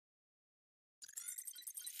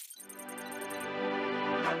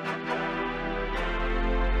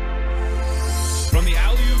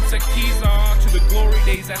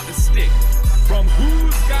Fridays at the stick. From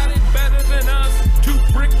who's got it better than us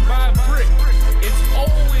to brick by brick. It's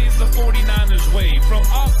always the 49ers way, from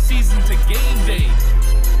off-season to game day.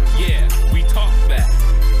 Yeah, we talk back.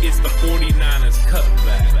 It's the 49ers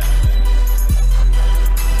cutback.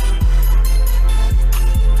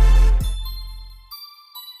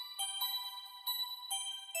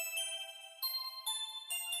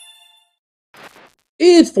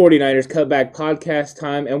 It's 49ers Cutback podcast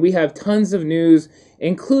time, and we have tons of news,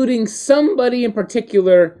 including somebody in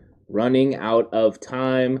particular running out of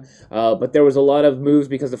time. But there was a lot of moves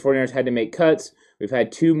because the 49ers had to make cuts. We've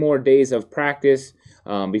had 2 more days of practice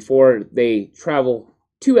before they travel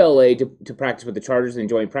to LA to practice with the Chargers and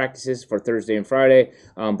join practices for Thursday and Friday.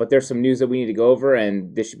 But there's some news that we need to go over,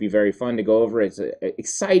 and this should be very fun to go over. It's an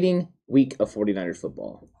exciting week of 49ers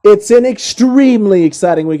football. It's an extremely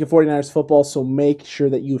exciting week of 49ers football, so make sure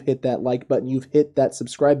that you've hit that like button, you've hit that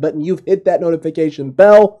subscribe button, you've hit that notification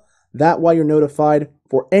bell. That way you're notified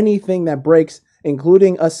for anything that breaks,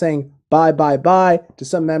 including us saying bye to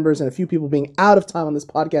some members and a few people being out of time on this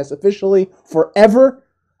podcast officially forever,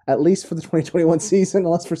 at least for the 2021 season,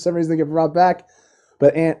 unless for some reason they get brought back.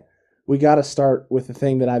 But Ant, we got to start with the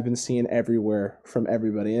thing that I've been seeing everywhere from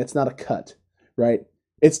everybody, and it's not a cut, right?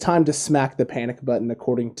 It's time to smack the panic button,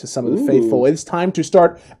 according to some of the faithful. It's time to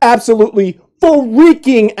start absolutely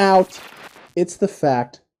freaking out. It's the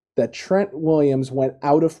fact that Trent Williams went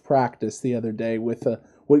out of practice the other day with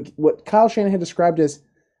what Kyle Shanahan described as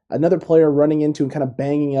another player running into and kind of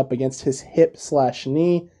banging up against his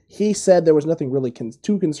hip/knee. He said there was nothing really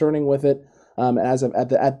too concerning with it as of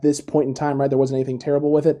at this point in time, right? There wasn't anything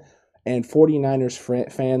terrible with it. And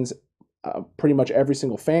 49ers fans, pretty much every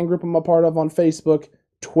single fan group I'm a part of on Facebook,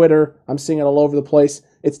 Twitter, I'm seeing it all over the place.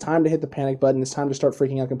 It's time to hit the panic button. It's time to start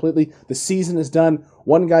freaking out completely. The season is done.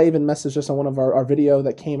 One guy even messaged us on one of our video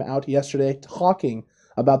that came out yesterday talking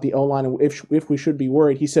about the O-line and if we should be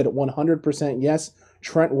worried. He said 100% yes.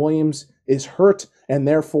 Trent Williams is hurt, and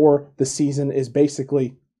therefore the season is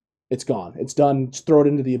basically, it's gone. It's done. Just throw it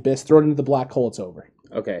into the abyss. Throw it into the black hole. It's over.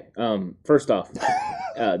 Okay. First off,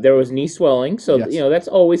 there was knee swelling, so Yes. that's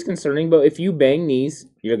always concerning. But if you bang knees,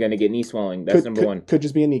 you're going to get knee swelling. That's number one. Could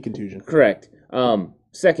just be a knee contusion. Correct.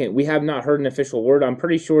 Second, we have not heard an official word. I'm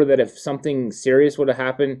pretty sure that if something serious would have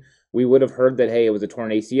happened, we would have heard that, hey, it was a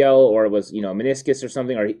torn ACL or it was, meniscus or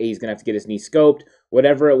something, or he's going to have to get his knee scoped.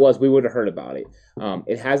 Whatever it was, we would have heard about it.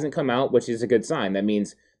 It hasn't come out, which is a good sign. That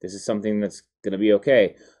means this is something that's going to be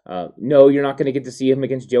okay. No, you're not going to get to see him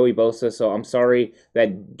against Joey Bosa, so I'm sorry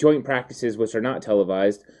that joint practices, which are not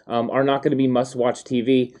televised, are not going to be must-watch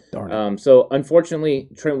TV. Darn it. So, unfortunately,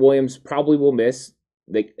 Trent Williams probably will miss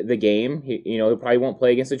the game. He probably won't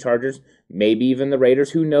play against the Chargers, maybe even the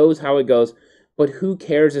Raiders. Who knows how it goes? But who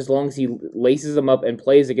cares as long as he laces them up and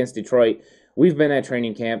plays against Detroit? We've been at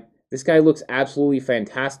training camp. This guy looks absolutely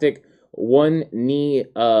fantastic. One knee,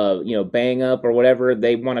 bang up or whatever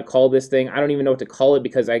they want to call this thing. I don't even know what to call it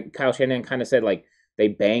because Kyle Shanahan kind of said like they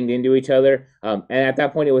banged into each other. And at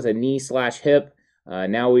that point it was a knee/hip.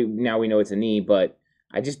 Now we know it's a knee, but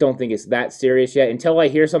I just don't think it's that serious yet. Until I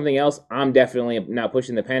hear something else, I'm definitely not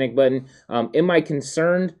pushing the panic button. Am I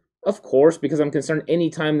concerned? Of course, because I'm concerned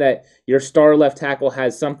anytime that your star left tackle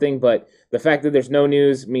has something, but the fact that there's no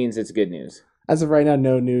news means it's good news. As of right now,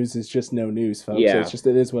 no news is just no news, folks. Yeah. It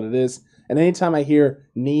is what it is. And anytime I hear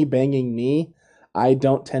knee banging knee, I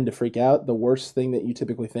don't tend to freak out. The worst thing that you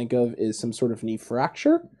typically think of is some sort of knee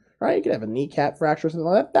fracture, right? You could have a kneecap fracture or something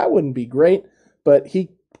like that. That wouldn't be great, but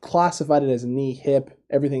he classified it as knee, hip.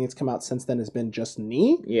 Everything that's come out since then has been just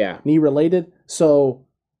knee. Yeah. Knee related. So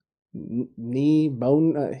knee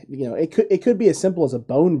bone, it could be as simple as a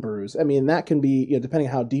bone bruise. I mean, that can be, depending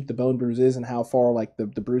on how deep the bone bruise is and how far like the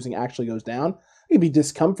bruising actually goes down, it can be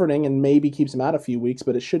discomforting and maybe keeps him out a few weeks,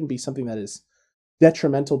 but it shouldn't be something that is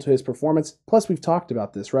detrimental to his performance. Plus, we've talked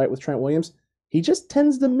about this, right, with Trent Williams. He just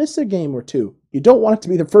tends to miss a game or two. You don't want it to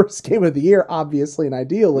be the first game of the year, obviously and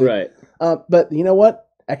ideally. Right. But you know what?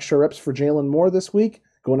 Extra reps for Jalen Moore this week,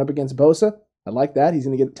 going up against Bosa. I like that. He's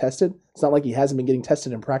going to get tested. It's not like he hasn't been getting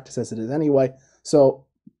tested in practice as it is anyway. So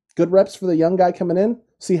good reps for the young guy coming in.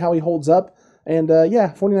 See how he holds up. And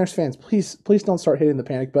 49ers fans, please don't start hitting the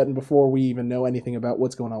panic button before we even know anything about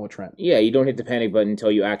what's going on with Trent. Yeah, you don't hit the panic button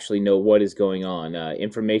until you actually know what is going on.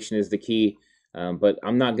 Information is the key. But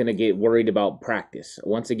I'm not going to get worried about practice.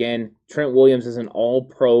 Once again, Trent Williams is an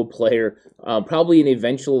all-pro player, probably an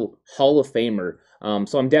eventual Hall of Famer.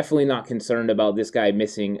 So I'm definitely not concerned about this guy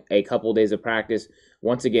missing a couple days of practice.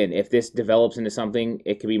 Once again, if this develops into something,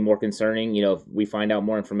 it could be more concerning, if we find out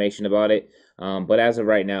more information about it. But as of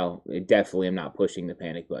right now, I definitely am not pushing the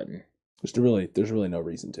panic button. There's really no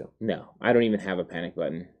reason to. No, I don't even have a panic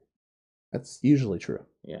button. That's usually true.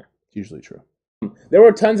 Yeah. It's usually true. There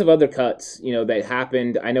were tons of other cuts, that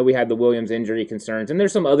happened. I know we had the Williams injury concerns, and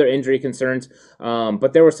there's some other injury concerns,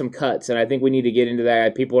 but there were some cuts, and I think we need to get into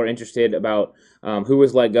that. People are interested about who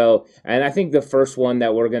was let go, and I think the first one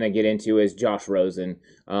that we're going to get into is Josh Rosen.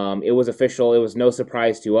 It was official. It was no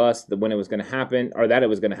surprise to us that when it was going to happen, or that it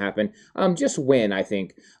was going to happen. Just when, I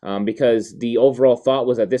think, because the overall thought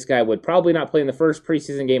was that this guy would probably not play in the first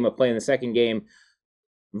preseason game, but play in the second game.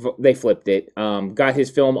 They flipped it. Got his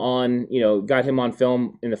film on, got him on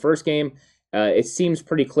film in the first game. It seems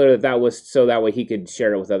pretty clear that was so that way he could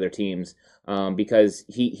share it with other teams because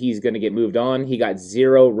he's going to get moved on. He got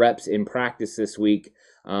 0 reps in practice this week.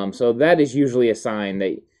 So that is usually a sign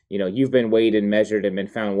that, you've been weighed and measured and been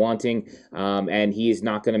found wanting, and he's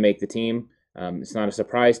not going to make the team. It's not a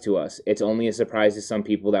surprise to us. It's only a surprise to some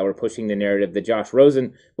people that were pushing the narrative that Josh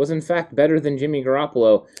Rosen was in fact better than Jimmy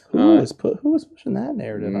Garoppolo. Who was pushing that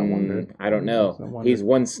narrative? I wonder. I don't know. He's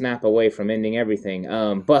one snap away from ending everything.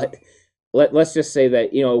 But let's just say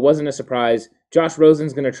that it wasn't a surprise. Josh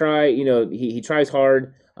Rosen's going to try. He tries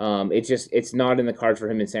hard. It's not in the cards for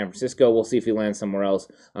him in San Francisco. We'll see if he lands somewhere else.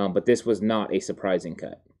 But this was not a surprising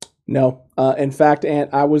cut. No. In fact,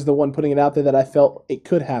 Ant, I was the one putting it out there that I felt it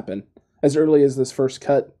could happen as early as this first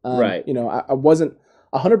cut. Right. I wasn't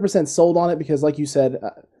 100% sold on it because, like you said,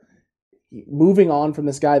 moving on from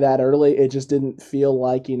this guy that early, it just didn't feel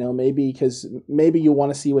like, maybe you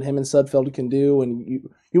want to see what him and Sudfeld can do. And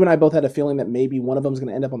you and I both had a feeling that maybe one of them is going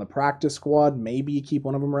to end up on the practice squad. Maybe you keep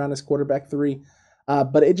one of them around as quarterback 3.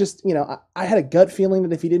 But it just, I had a gut feeling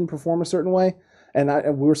that if he didn't perform a certain way, and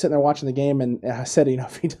we were sitting there watching the game, and I said,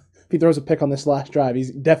 if he throws a pick on this last drive,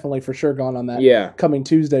 he's definitely for sure gone on that coming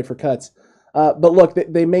Tuesday for cuts. But look,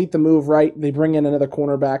 they made the move right. They bring in another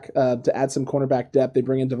cornerback to add some cornerback depth. They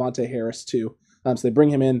bring in Devontae Harris too. So they bring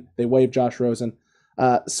him in. They waive Josh Rosen.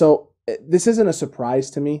 So this isn't a surprise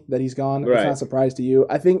to me that he's gone. Right. It's not a surprise to you.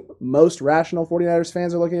 I think most rational 49ers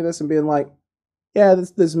fans are looking at this and being like, yeah,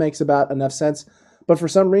 this makes about enough sense. But for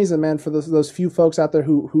some reason, man, for those few folks out there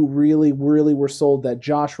who really, really were sold that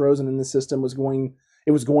Josh Rosen in the system was going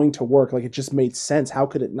to work. Like, it just made sense. How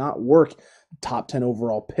could it not work? Top 10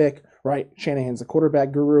 overall pick, right? Shanahan's the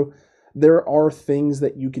quarterback guru. There are things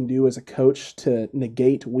that you can do as a coach to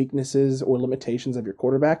negate weaknesses or limitations of your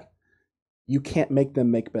quarterback. You can't make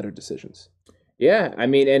them make better decisions. Yeah, I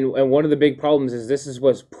mean, and one of the big problems is this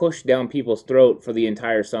was pushed down people's throat for the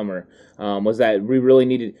entire summer, was that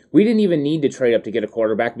we didn't even need to trade up to get a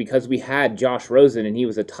quarterback because we had Josh Rosen and he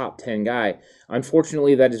was a top 10 guy.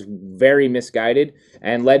 Unfortunately, that is very misguided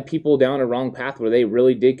and led people down a wrong path where they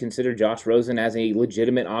really did consider Josh Rosen as a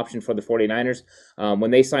legitimate option for the 49ers. When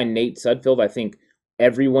they signed Nate Sudfeld, I think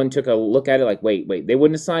everyone took a look at it like, wait, they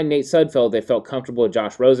wouldn't have signed Nate Sudfeld. They felt comfortable with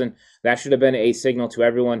Josh Rosen. That should have been a signal to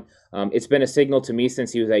everyone. It's been a signal to me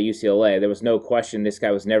since he was at UCLA. There was no question this guy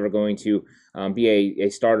was never going to be a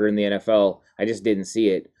starter in the NFL. I just didn't see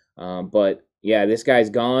it. But yeah, this guy's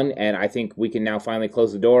gone, and I think we can now finally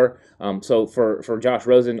close the door. So for Josh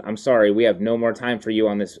Rosen, I'm sorry, we have no more time for you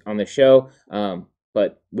on this show,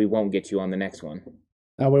 but we won't get you on the next one.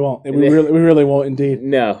 No, we won't. We really won't indeed.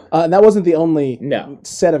 No. And that wasn't the only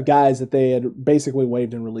set of guys that they had basically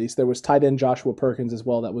waived and released. There was tight end Joshua Perkins as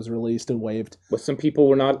well that was released and waived. What some people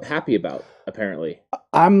were not happy about, apparently.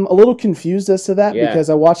 I'm a little confused as to that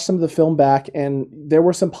because I watched some of the film back and there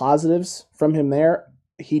were some positives from him there.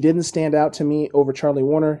 He didn't stand out to me over Charlie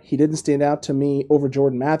Warner. He didn't stand out to me over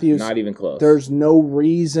Jordan Matthews. Not even close. There's no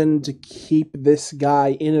reason to keep this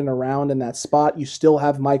guy in and around in that spot. You still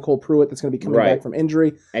have Michael Pruitt that's going to be coming back from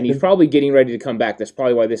injury. And he's probably getting ready to come back. That's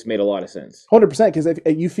probably why this made a lot of sense. 100%, because if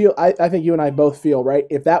you feel, I think you and I both feel, right,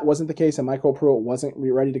 if that wasn't the case and Michael Pruitt wasn't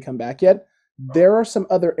ready to come back yet, there are some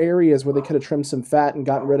other areas where they could have trimmed some fat and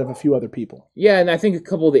gotten rid of a few other people. Yeah, and I think a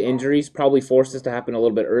couple of the injuries probably forced this to happen a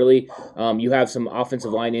little bit early. You have some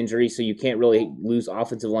offensive line injuries, so you can't really lose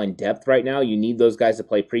offensive line depth right now. You need those guys to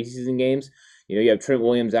play preseason games. You have Trent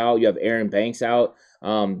Williams out. You have Aaron Banks out.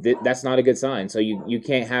 That's not a good sign. So you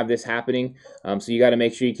can't have this happening. So you got to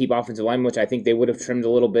make sure you keep offensive line, which I think they would have trimmed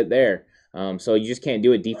a little bit there. So you just can't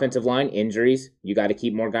do it. Defensive line, injuries. You got to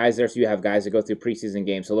keep more guys there so you have guys that go through preseason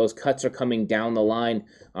games. So those cuts are coming down the line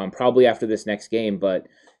probably after this next game. But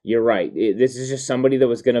you're right. This is just somebody that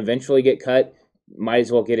was going to eventually get cut. Might as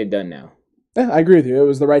well get it done now. Yeah, I agree with you. It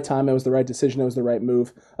was the right time. It was the right decision. It was the right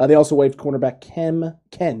move. They also waived cornerback Ken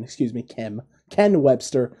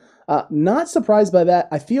Webster. Not surprised by that.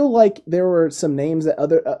 I feel like there were some names at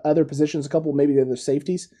other positions, a couple maybe the other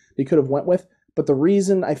safeties they could have went with. But the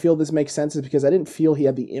reason I feel this makes sense is because I didn't feel he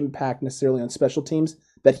had the impact necessarily on special teams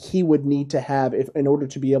that he would need to have in order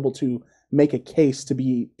to be able to make a case to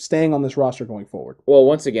be staying on this roster going forward? Well,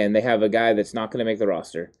 once again, they have a guy that's not going to make the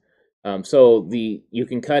roster. So you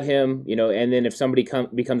can cut him, and then if somebody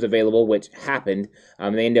becomes available, which happened,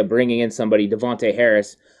 they end up bringing in somebody, Devontae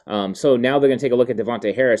Harris. So now they're going to take a look at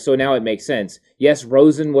Devontae Harris. So now it makes sense. Yes,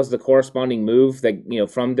 Rosen was the corresponding move that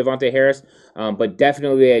from Devontae Harris, but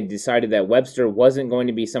definitely they had decided that Webster wasn't going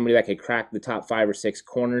to be somebody that could crack the top 5 or 6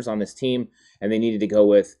 corners on this team, and they needed to go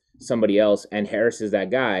with somebody else. And Harris is that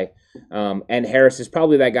guy. And Harris is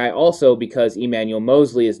probably that guy also because Emmanuel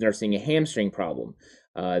Mosley is nursing a hamstring problem.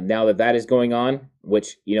 Now that is going on,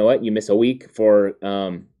 which, you know what, you miss a week for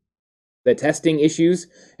the testing issues,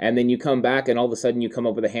 and then you come back and all of a sudden you come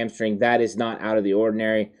up with a hamstring. That is not out of the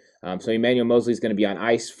ordinary. So Emmanuel Mosley is going to be on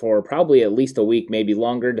ice for probably at least a week, maybe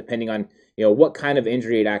longer, depending on what kind of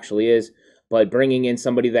injury it actually is. But bringing in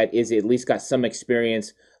somebody that is at least got some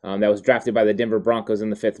experience, that was drafted by the Denver Broncos in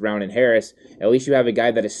the 5th round in Harris, at least you have a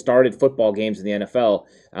guy that has started football games in the NFL,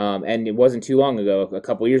 and it wasn't too long ago, a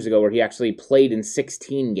couple years ago, where he actually played in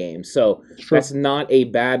 16 games. So That's not a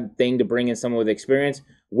bad thing to bring in someone with experience.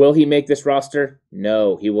 Will he make this roster?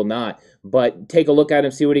 No, he will not. But take a look at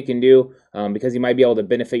him, see what he can do, because he might be able to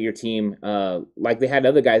benefit your team, like they had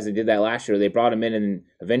other guys that did that last year. They brought him in, and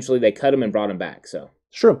eventually they cut him and brought him back. So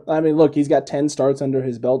Sure. I mean, look, he's got 10 starts under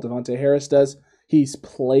his belt. Devontae Harris does. He's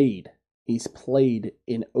played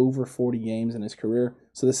in over 40 games in his career.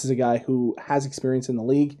 So this is a guy who has experience in the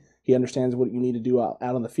league. He understands what you need to do out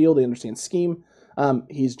on the field. He understands scheme.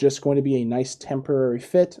 He's just going to be a nice temporary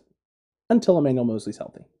fit until Emmanuel Mosley's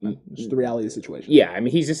healthy. Just the reality of the situation. Yeah, I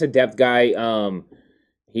mean, he's just a depth guy.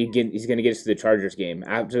 He's going to get us to the Chargers game.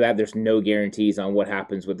 After that, there's no guarantees on what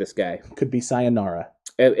happens with this guy. Could be sayonara.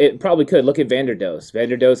 It probably could. Look at Vanderdoes.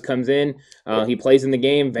 Vanderdoes comes in. He plays in the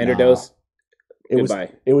game. Vanderdoes,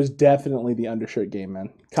 goodbye. It was definitely the undershirt game, man.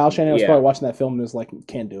 Kyle Shanahan was probably watching that film and was like,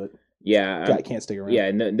 can't do it. Yeah. Guy can't stick around. Yeah,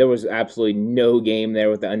 and there was absolutely no game there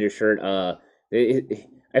with the undershirt.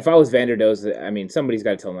 If I was Vanderdoes, I mean, somebody's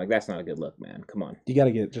got to tell him, like, that's not a good look, man. Come on. You got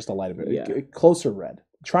to get just a light bit. Closer red.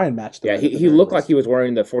 Try and match the red. He looked like he was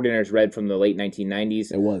wearing the 49ers red from the late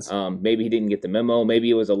 1990s. It was. Maybe he didn't get the memo.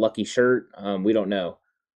 Maybe it was a lucky shirt. We don't know.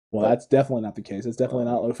 Well, that's definitely not the case. It's definitely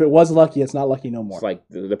not. If it was lucky, it's not lucky no more. It's like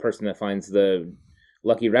the person that finds the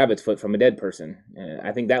lucky rabbit's foot from a dead person.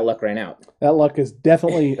 I think that luck ran out. That luck is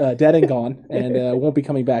definitely dead and gone, and won't be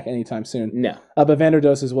coming back anytime soon. No. But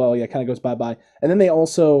Vanderdoes as well, kind of goes bye-bye. And then they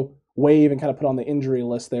also waive and kind of put on the injury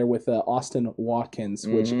list there with Austin Watkins,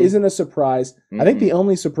 which isn't a surprise. I think the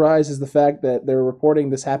only surprise is the fact that they're reporting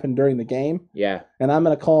this happened during the game. Yeah. And I'm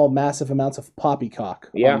going to call massive amounts of poppycock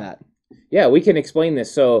on that. Yeah, we can explain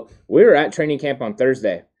this. So we were at training camp on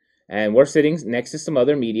Thursday, and we're sitting next to some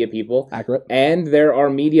other media people. Accurate. And there are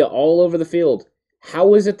media all over the field.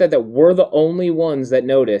 How is it that we're the only ones that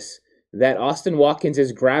notice that Austin Watkins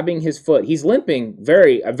is grabbing his foot? He's limping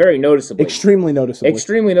very noticeably. Extremely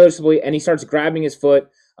noticeably, and he starts grabbing his foot.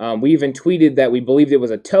 We even tweeted that we believed it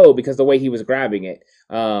was a toe because the way he was grabbing it.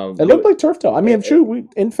 It looked like turf toe. I mean,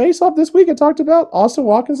 in Face-Off this week, I talked about Austin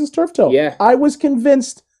Watkins' turf toe. Yeah. I was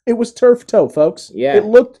convinced it was turf toe, folks. Yeah. It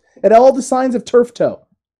looked at all the signs of turf toe.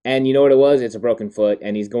 And you know what it was? It's a broken foot,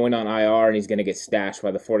 and he's going on IR, and he's going to get stashed by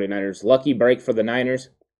the 49ers. Lucky break for the Niners,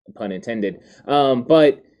 pun intended.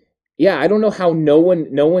 But, yeah, I don't know how no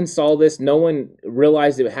one saw this. No one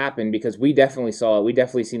realized it happened because we definitely saw it. We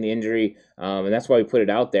definitely seen the injury, and that's why we put it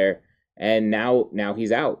out there. And now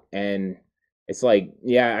he's out. And it's like,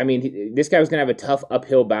 yeah, I mean, this guy was going to have a tough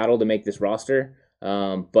uphill battle to make this roster.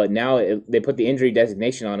 But now they put the injury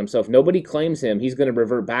designation on him. So if nobody claims him, he's going to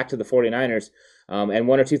revert back to the 49ers. And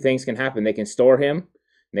one or two things can happen. They can store him,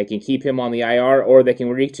 they can keep him on the IR, or they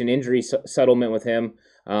can reach an injury settlement with him,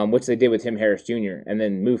 which they did with Tim Harris Jr., and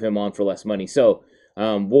then move him on for less money. So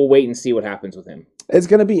we'll wait and see what happens with him. It's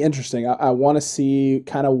going to be interesting. I want to see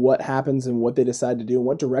kind of what happens and what they decide to do and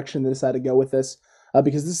what direction they decide to go with this.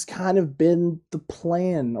 Because this has kind of been the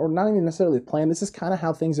plan, or not even necessarily the plan. This is kind of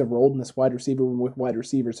how things have rolled in this wide receiver room with wide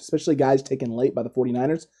receivers, especially guys taken late by the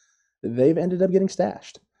 49ers. They've ended up getting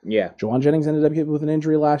stashed. Yeah. Jawan Jennings ended up with an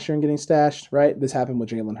injury last year and getting stashed, right? This happened with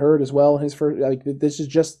Jalen Hurd as well. His first, this is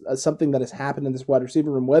just something that has happened in this wide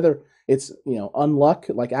receiver room, whether it's, unluck,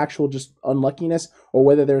 like actual just unluckiness, or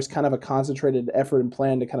whether there's kind of a concentrated effort and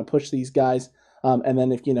plan to kind of push these guys. And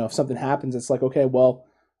then if something happens, it's like, okay, well,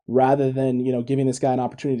 rather than, giving this guy an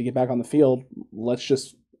opportunity to get back on the field, let's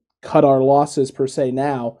just cut our losses per se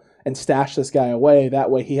now and stash this guy away. That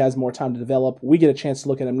way he has more time to develop. We get a chance to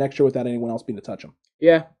look at him next year without anyone else being to touch him.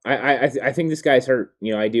 Yeah, I think this guy's hurt.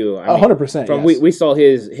 I do. 100%. From yes. we saw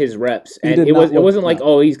his reps, and it wasn't like,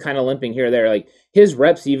 oh, he's kind of limping here or there. Like his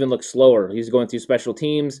reps even look slower. He's going through special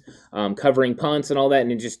teams, covering punts and all that,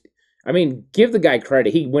 and it just. Give the guy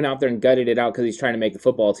credit. He went out there and gutted it out because he's trying to make the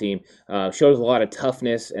football team. Shows a lot of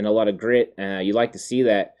toughness and a lot of grit. You like to see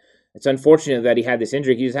that. It's unfortunate that he had this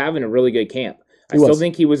injury. He was having a really good camp. I still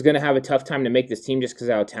think he was going to have a tough time to make this team just because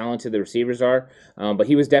of how talented the receivers are. But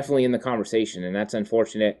he was definitely in the conversation, and that's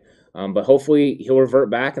unfortunate. But hopefully he'll revert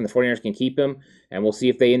back and the 49ers can keep him. And we'll see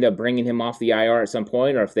if they end up bringing him off the IR at some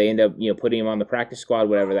point or if they end up putting him on the practice squad,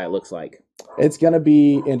 whatever that looks like. It's going to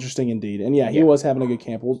be interesting indeed. And, he was having a good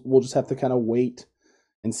camp. We'll just have to kind of wait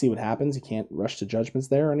and see what happens. You can't rush to judgments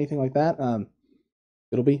there or anything like that.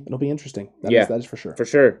 It'll be interesting. That is for sure. For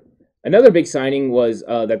sure. Another big signing was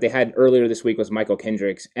that they had earlier this week was Michael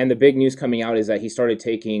Kendricks. And the big news coming out is that he started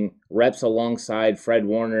taking reps alongside Fred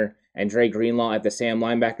Warner and Dre Greenlaw at the Sam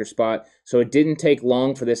linebacker spot. So it didn't take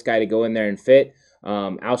long for this guy to go in there and fit.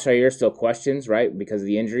 Al-Shaair still questions, right, because of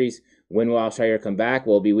the injuries. When will Al-Shaair come back?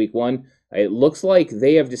 Will it be week 1? It looks like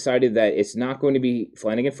they have decided that it's not going to be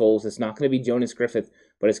Flanagan Foles. It's not going to be Jonas Griffith,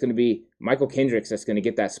 but it's going to be Michael Kendricks that's going to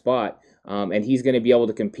get that spot. And he's going to be able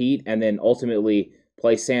to compete and then ultimately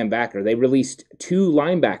play Sam backer. They released 2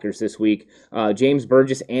 linebackers this week. James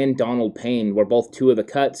Burgess and Donald Payne were both 2 of the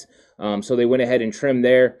cuts. So they went ahead and trimmed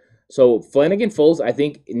there. So Flanagan Foles, I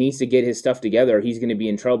think, needs to get his stuff together. He's going to be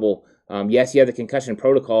in trouble. Yes, he had the concussion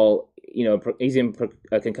protocol. He's in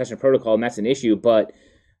a concussion protocol, and that's an issue. But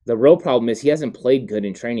the real problem is he hasn't played good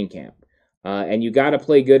in training camp. And you got to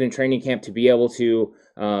play good in training camp to be able to,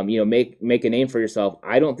 make a name for yourself.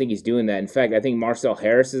 I don't think he's doing that. In fact, I think Marcel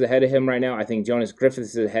Harris is ahead of him right now. I think Jonas Griffith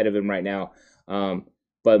is ahead of him right now.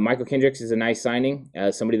 But Michael Kendricks is a nice signing,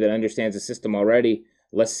 somebody that understands the system already.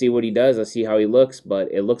 Let's see what he does. Let's see how he looks.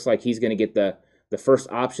 But it looks like he's going to get the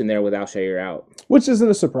first option there with Al-Shaair out. Which isn't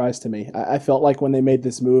a surprise to me. I felt like when they made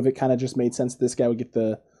this move, it kind of just made sense that this guy would get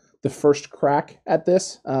the first crack at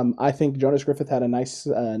this. I think Jonas Griffith had a nice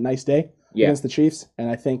day against the Chiefs, and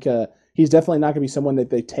I think he's definitely not going to be someone that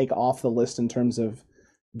they take off the list in terms of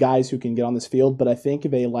guys who can get on this field, but I think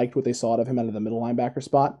they liked what they saw out of him out of the middle linebacker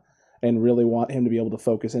spot and really want him to be able to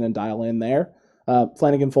focus in and dial in there.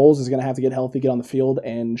 Flanagan Foles is going to have to get healthy, get on the field,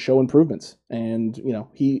 and show improvements. And,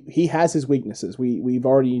 he has his weaknesses. We've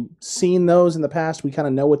already seen those in the past. We kind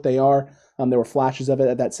of know what they are. There were flashes of it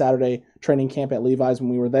at that Saturday training camp at Levi's when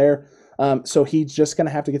we were there. So he's just going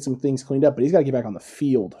to have to get some things cleaned up, but he's got to get back on the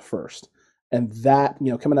field first. And that,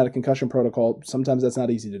 coming out of concussion protocol, sometimes that's not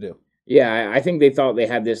easy to do. Yeah, I think they thought they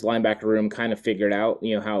had this linebacker room kind of figured out,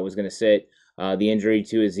 how it was going to sit. The injury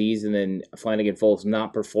to Azeez and then Flanagan Foles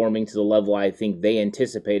not performing to the level I think they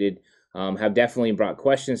anticipated have definitely brought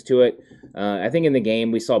questions to it. I think in the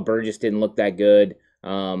game we saw Burgess didn't look that good.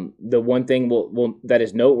 The one thing that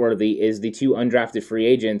is noteworthy is the 2 undrafted free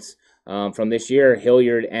agents from this year,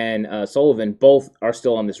 Hilliard and Sullivan, both are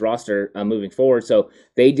still on this roster moving forward. So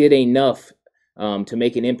they did enough to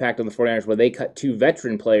make an impact on the 49ers where they cut 2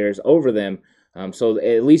 veteran players over them. So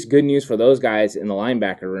at least good news for those guys in the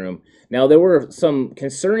linebacker room. Now, there were some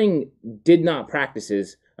concerning did not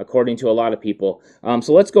practices, according to a lot of people.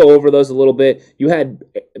 So let's go over those a little bit. You had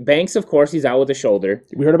Banks, of course, he's out with the shoulder.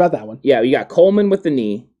 We heard about that one. Yeah, you got Coleman with the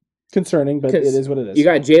knee. Concerning, but it is what it is. You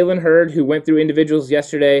got Jalen Hurd, who went through individuals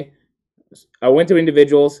yesterday.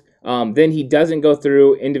 Then he doesn't go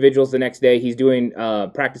through individuals the next day. He's doing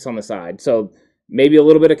practice on the side. So maybe a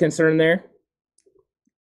little bit of concern there.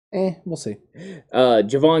 We'll see.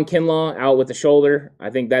 Javon Kinlaw out with the shoulder. I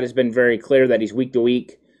think that has been very clear that he's week to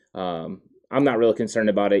week. I'm not really concerned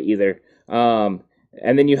about it either. And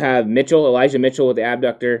then you have Elijah Mitchell with the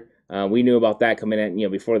abductor. We knew about that coming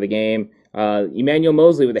in, before the game. Emmanuel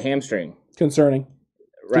Mosley with the hamstring. Concerning.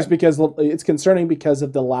 Right. Just because it's concerning because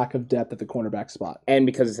of the lack of depth at the cornerback spot. And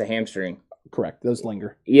because it's a hamstring. Correct. Those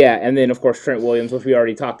linger. Yeah, and then, of course, Trent Williams, which we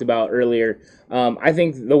already talked about earlier. I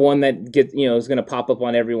think the one that is going to pop up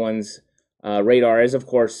on everyone's radar is, of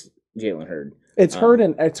course, Jalen Hurd. It's Hurd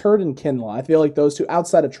and Kinlaw. I feel like those two,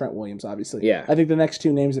 outside of Trent Williams, obviously. Yeah. I think the next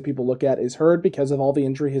 2 names that people look at is Hurd because of all the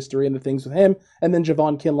injury history and the things with him, and then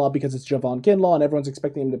Javon Kinlaw because it's Javon Kinlaw and everyone's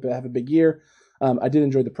expecting him to have a big year. I did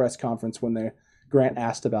enjoy the press conference when Grant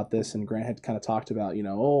asked about this, and Grant had kind of talked about, do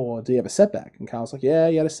you have a setback? And Kyle's like, yeah,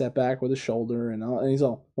 he had a setback with his shoulder, and he's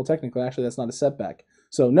all, well, technically, actually, that's not a setback.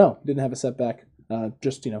 So no, didn't have a setback.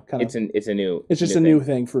 Just kind of. It's just a new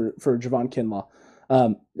thing for Javon Kinlaw.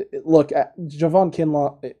 Look, Javon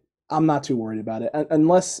Kinlaw, I'm not too worried about it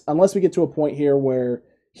unless we get to a point here where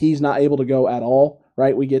he's not able to go at all.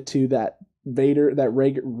 right? We get to that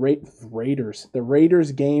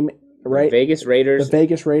Raiders game, right? Vegas Raiders. The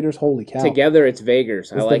Vegas Raiders. Holy cow! Together, it's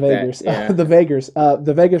Vegas. I like that. Yeah. The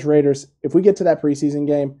Vegas Raiders. If we get to that preseason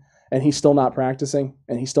game and he's still not practicing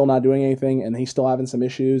and he's still not doing anything and he's still having some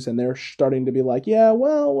issues and they're starting to be like, yeah,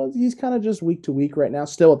 well, he's kind of just week to week right now.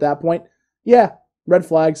 Still at that point, yeah, red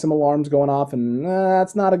flags, some alarms going off, and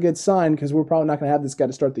that's not a good sign because we're probably not going to have this guy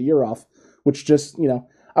to start the year off. Which just,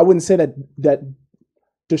 I wouldn't say that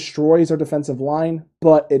destroys our defensive line,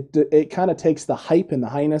 but it kind of takes the hype and the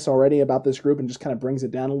highness already about this group and just kind of brings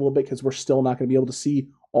it down a little bit because we're still not going to be able to see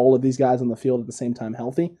all of these guys on the field at the same time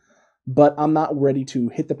healthy. But I'm not ready to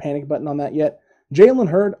hit the panic button on that yet. Jalen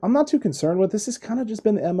Hurd, I'm not too concerned with. This has kind of just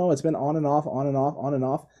been the MO. It's been on and off, on and off, on and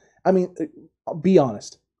off. I mean, I'll be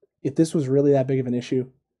honest. If this was really that big of an issue,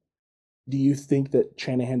 do you think that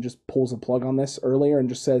Shanahan just pulls a plug on this earlier and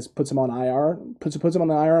just says, puts him on IR, puts him on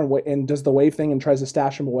the IR and does the wave thing and tries to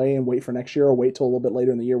stash him away and wait for next year or wait till a little bit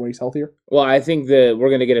later in the year when he's healthier? Well, I think that we're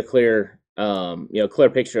going to get a clear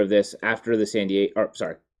picture of this after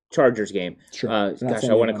the Chargers game. Sure. Gosh,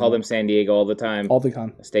 I want to call them San Diego all the time. All the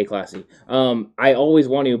time. Stay classy. I always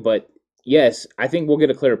want to, but yes, I think we'll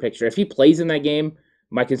get a clearer picture. If he plays in that game,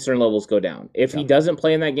 my concern levels go down. If he doesn't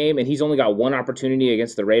play in that game and he's only got one opportunity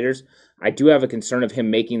against the Raiders, I do have a concern of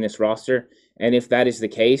him making this roster. And if that is the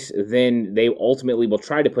case, then they ultimately will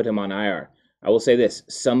try to put him on IR. I will say this,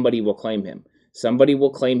 somebody will claim him. Somebody will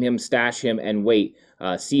claim him, stash him, and wait.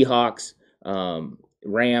 Seahawks,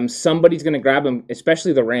 Rams, somebody's going to grab him,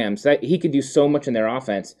 especially the Rams. That he could do so much in their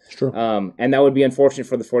offense. It's true. And that would be unfortunate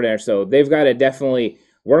for the 49ers. So they've got to definitely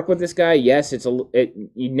work with this guy. Yes,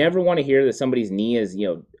 you never want to hear that somebody's knee is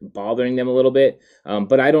bothering them a little bit,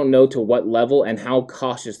 but I don't know to what level and how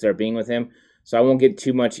cautious they're being with him. So I won't get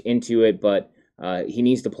too much into it, but he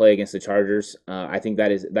needs to play against the Chargers. I think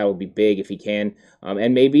that would be big if he can.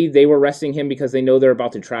 And maybe they were resting him because they know they're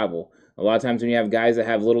about to travel. A lot of times when you have guys that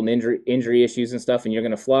have little injury issues and stuff, and you're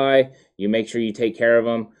going to fly, you make sure you take care of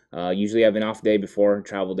them. Usually have an off day before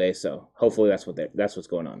travel day, so hopefully that's what's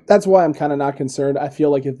going on. That's why I'm kind of not concerned. I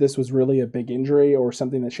feel like if this was really a big injury or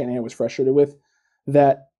something that Shanahan was frustrated with,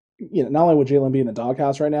 that not only would Jalen be in the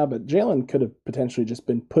doghouse right now, but Jalen could have potentially just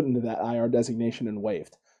been put into that IR designation and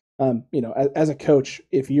waived. As a coach,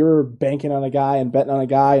 if you're banking on a guy and betting on a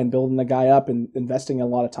guy and building a guy up and investing a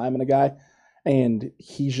lot of time in a guy, and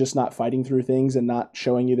he's just not fighting through things and not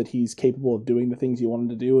showing you that he's capable of doing the things you want him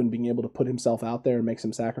to do and being able to put himself out there and make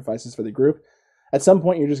some sacrifices for the group, at some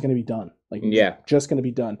point you're just going to be done. Just going to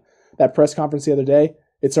be done. That press conference the other day,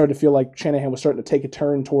 it started to feel like Shanahan was starting to take a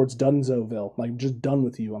turn towards Dunzoville. Like, just done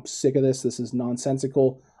with you. I'm sick of this. This is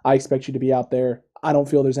nonsensical. I expect you to be out there. I don't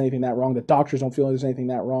feel there's anything that wrong. The doctors don't feel there's anything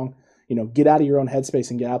that wrong. Get out of your own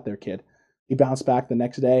headspace and get out there, kid. He bounced back the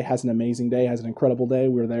next day, has an amazing day, has an incredible day.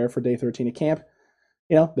 We were there for day 13 of camp.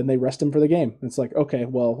 Then they rest him for the game. It's like, okay,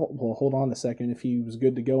 well, hold on a second. If he was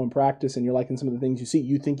good to go in practice and you're liking some of the things you see,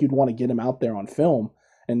 you think you'd want to get him out there on film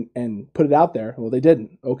and put it out there. Well, they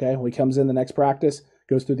didn't. Okay, well, he comes in the next practice,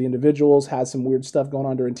 goes through the individuals, has some weird stuff going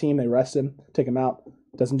on during team. They rest him, take him out.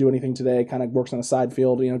 Doesn't do anything today, kind of works on a side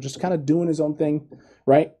field, just kind of doing his own thing,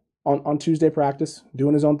 right? On Tuesday practice,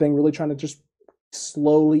 doing his own thing, really trying to just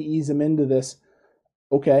slowly ease him into this.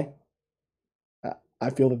 Okay, I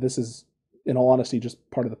feel that this is, in all honesty, just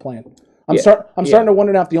part of the plan. I'm starting to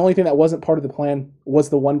wonder now if the only thing that wasn't part of the plan was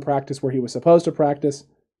the one practice where he was supposed to practice.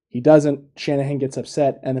 He doesn't. Shanahan gets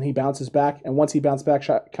upset, and then he bounces back. And once he bounced back,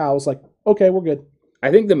 Kyle's like, okay, we're good.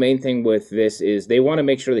 I think the main thing with this is they want to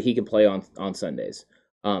make sure that he can play on Sundays.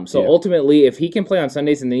 Ultimately, if he can play on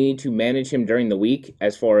Sundays and they need to manage him during the week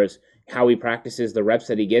as far as how he practices, the reps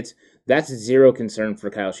that he gets, that's zero concern for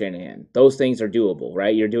Kyle Shanahan. Those things are doable,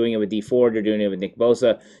 right? You're doing it with Dee Ford, you're doing it with Nick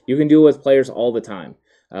Bosa. You can do it with players all the time.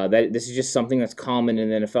 This is just something that's common in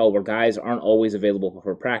the NFL where guys aren't always available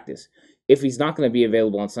for practice. If he's not going to be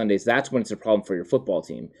available on Sundays, that's when it's a problem for your football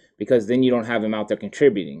team because then you don't have him out there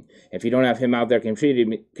contributing. If you don't have him out there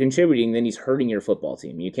contributing, then he's hurting your football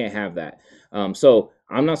team. You can't have that. So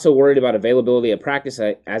I'm not so worried about availability at practice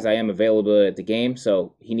as I am available at the game,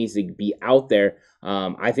 so he needs to be out there.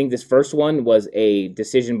 I think this first one was a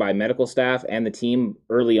decision by medical staff and the team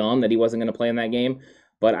early on that he wasn't going to play in that game.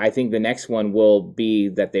 But I think the next one will be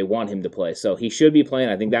that they want him to play. So he should be playing.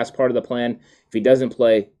 I think that's part of the plan. If he doesn't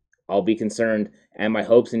play, I'll be concerned. And my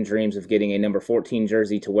hopes and dreams of getting a number 14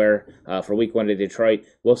 jersey to wear for week 1 to Detroit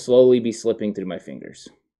will slowly be slipping through my fingers.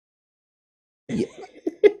 Yeah.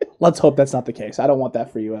 Let's hope that's not the case. I don't want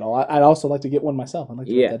that for you at all. I'd also like to get one myself. I'd like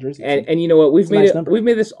to get that jersey. And you know what? We've made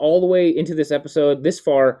this all the way into this episode this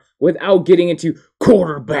far without getting into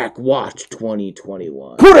Quarterback Watch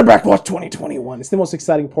 2021. Quarterback Watch 2021. It's the most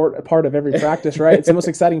exciting part of every practice, right? It's the most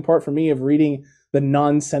exciting part for me of reading the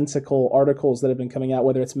nonsensical articles that have been coming out,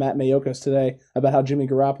 whether it's Matt Mayoko's today about how Jimmy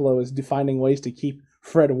Garoppolo is finding ways to keep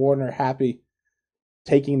Fred Warner happy,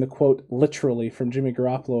 taking the quote literally from Jimmy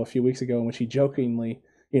Garoppolo a few weeks ago in which he jokingly,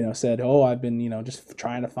 said, I've been, just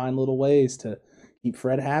trying to find little ways to keep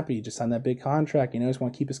Fred happy, just on that big contract. Just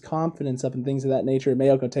want to keep his confidence up and things of that nature.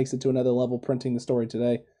 Mayoko takes it to another level, printing the story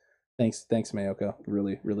today. Thanks, Mayoko.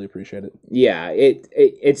 Really, really appreciate it. Yeah,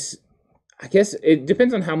 it's. I guess it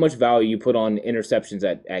depends on how much value you put on interceptions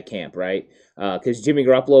at camp, right? Because Jimmy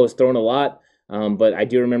Garoppolo has thrown a lot, but I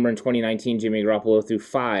do remember in 2019, Jimmy Garoppolo threw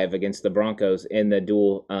 5 against the Broncos in the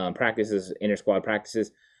dual practices, inter-squad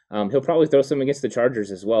practices. He'll probably throw some against the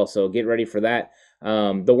Chargers as well, so get ready for that.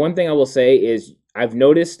 The one thing I will say is I've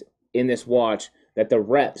noticed in this watch that the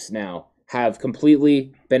reps now have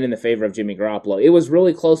completely been in the favor of Jimmy Garoppolo. It was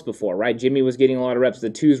really close before, right? Jimmy was getting a lot of reps. The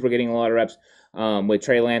twos were getting a lot of reps with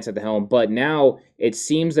Trey Lance at the helm. But now it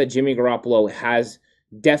seems that Jimmy Garoppolo has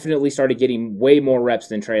definitely started getting way more reps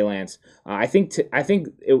than Trey Lance. I think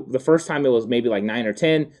the first time it was maybe like 9 or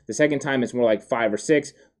 10. The second time it's more like 5 or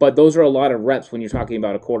 6. But those are a lot of reps when you're talking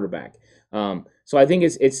about a quarterback. So I think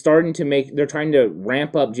it's starting to they're trying to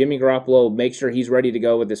ramp up Jimmy Garoppolo, make sure he's ready to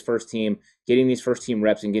go with this first team, getting these first team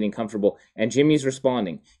reps and getting comfortable. And Jimmy's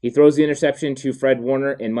responding. He throws the interception to Fred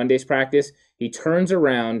Warner in Monday's practice. He turns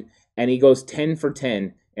around and he goes 10 for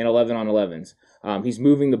 10 in 11 on 11s. He's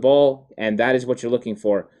moving the ball, and that is what you're looking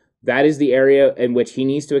for. That is the area in which he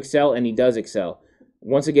needs to excel, and he does excel.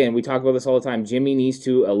 Once again, we talk about this all the time. Jimmy needs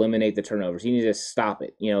to eliminate the turnovers. He needs to stop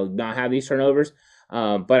it, not have these turnovers.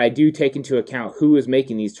 But I do take into account who is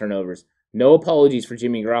making these turnovers. No apologies for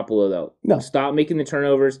Jimmy Garoppolo, though. No. Stop making the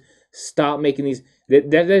turnovers. Stop making these.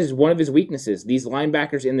 That is one of his weaknesses. These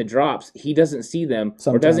linebackers in the drops, he doesn't see them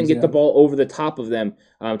or doesn't get the ball over the top of them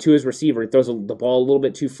to his receiver. He throws the ball a little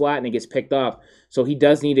bit too flat and it gets picked off. So he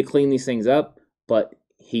does need to clean these things up, but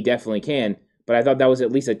he definitely can. But I thought that was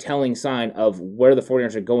at least a telling sign of where the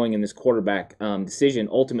 49ers are going in this quarterback decision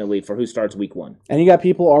ultimately for who starts week 1. And you got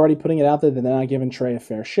people already putting it out there that they're not giving Trey a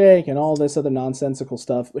fair shake and all this other nonsensical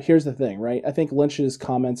stuff. But here's the thing, right? I think Lynch's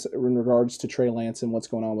comments in regards to Trey Lance and what's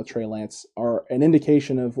going on with Trey Lance are an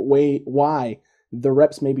indication of why the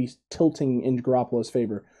reps may be tilting in Garoppolo's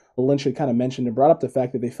favor. Lynch had kind of mentioned and brought up the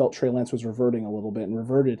fact that they felt Trey Lance was reverting a little bit and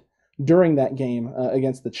reverted during that game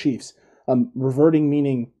against the Chiefs. Reverting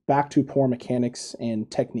meaning back to poor mechanics and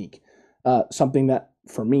technique. Something that,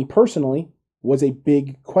 for me personally, was a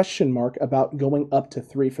big question mark about going up to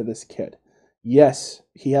 3 for this kid. Yes,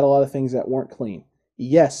 he had a lot of things that weren't clean.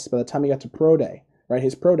 Yes, by the time he got to Pro Day, right,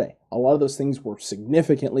 his Pro Day, a lot of those things were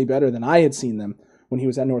significantly better than I had seen them when he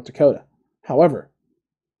was at North Dakota. However,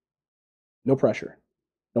 no pressure,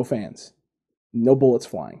 no fans, no bullets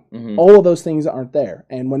flying. Mm-hmm. All of those things aren't there.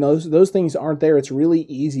 And when those things aren't there, it's really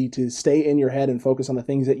easy to stay in your head and focus on the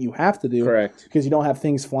things that you have to do. Correct. Because you don't have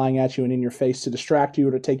things flying at you and in your face to distract you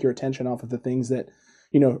or to take your attention off of the things that,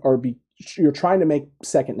 you're trying to make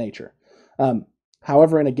second nature.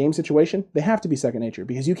 However, in a game situation, they have to be second nature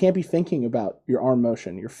because you can't be thinking about your arm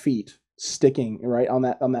motion, your feet sticking right on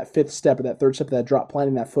that fifth step or that third step of that drop,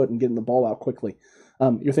 planting that foot and getting the ball out quickly.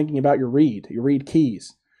 You're thinking about your read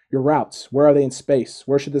keys. Your routes, where are they in space?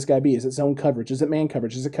 Where should this guy be? Is it zone coverage? Is it man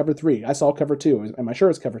coverage? Is it cover 3? I saw cover 2. Am I sure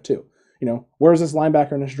it's cover 2? Where is this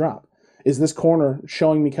linebacker in this drop? Is this corner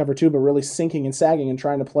showing me cover 2 but really sinking and sagging and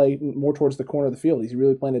trying to play more towards the corner of the field? Is he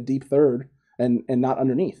really playing a deep third and not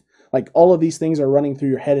underneath? Like all of these things are running through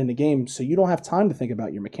your head in the game, so you don't have time to think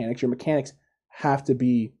about your mechanics. Your mechanics have to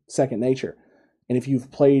be second nature. And if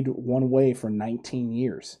you've played one way for 19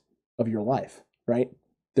 years of your life, right?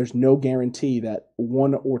 There's no guarantee that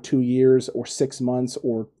 1 or 2 years or 6 months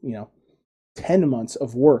or 10 months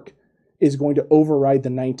of work is going to override the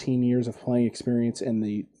 19 years of playing experience and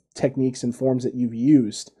the techniques and forms that you've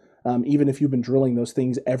used, even if you've been drilling those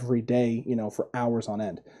things every day, for hours on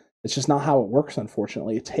end. It's just not how it works,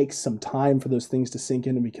 unfortunately. It takes some time for those things to sink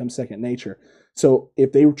in and become second nature. So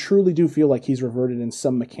if they truly do feel like he's reverted in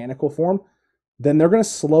some mechanical form, then they're going to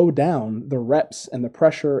slow down the reps and the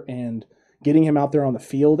pressure and getting him out there on the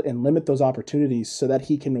field and limit those opportunities so that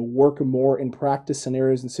he can work more in practice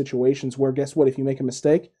scenarios and situations where, guess what, if you make a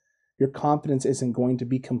mistake, your confidence isn't going to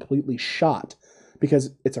be completely shot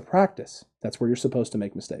because it's a practice. That's where you're supposed to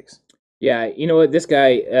make mistakes. Yeah, you know what, this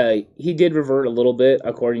guy, he did revert a little bit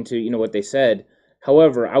according to, what they said.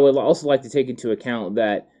 However, I would also like to take into account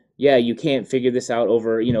that, yeah, you can't figure this out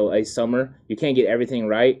over, a summer. You can't get everything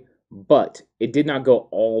right. But it did not go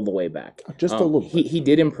all the way back. Just a little bit. He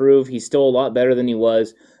did improve. He's still a lot better than he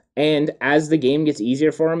was. And as the game gets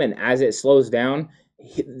easier for him and as it slows down,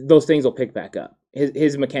 those things will pick back up.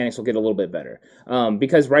 His mechanics will get a little bit better.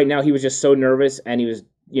 Because right now he was just so nervous and he was,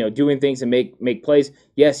 doing things to make plays.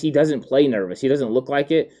 Yes, he doesn't play nervous. He doesn't look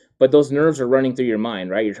like it, but those nerves are running through your mind,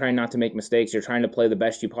 right? You're trying not to make mistakes. You're trying to play the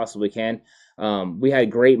best you possibly can. We had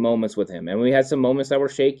great moments with him, and we had some moments that were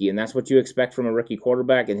shaky, and that's what you expect from a rookie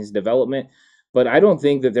quarterback and his development. But I don't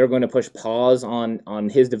think that they're going to push pause on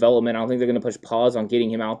his development. I don't think they're going to push pause on getting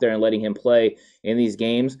him out there and letting him play in these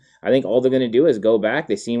games. I think all they're going to do is go back.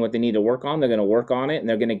 They've seen what they need to work on. They're going to work on it, and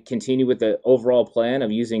they're going to continue with the overall plan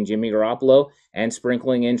of using Jimmy Garoppolo and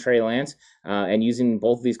sprinkling in Trey Lance and using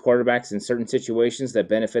both of these quarterbacks in certain situations that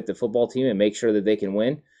benefit the football team and make sure that they can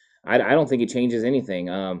win. I don't think it changes anything.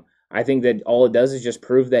 I think that all it does is just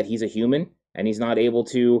prove that he's a human and he's not able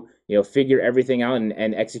to, figure everything out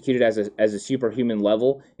and execute it as a superhuman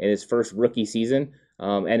level in his first rookie season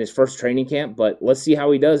and his first training camp. But let's see how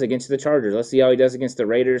he does against the Chargers. Let's see how he does against the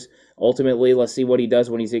Raiders. Ultimately, let's see what he does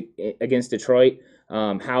when he's against Detroit.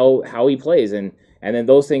 How he plays and then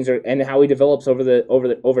those things are and how he develops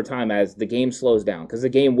over time as the game slows down, because the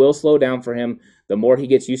game will slow down for him the more he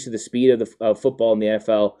gets used to the speed of football in the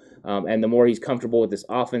NFL. And the more he's comfortable with this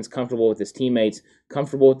offense, comfortable with his teammates,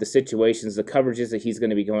 comfortable with the situations, the coverages that he's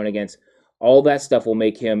going to be going against, all that stuff will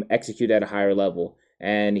make him execute at a higher level,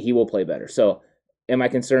 and he will play better. So am I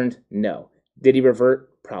concerned? No. Did he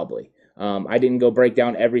revert? Probably. I didn't go break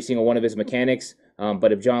down every single one of his mechanics,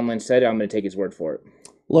 but if John Lynch said it, I'm going to take his word for it.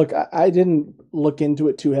 Look, I didn't look into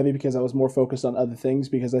it too heavy because I was more focused on other things,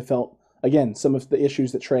 because I felt, again, some of the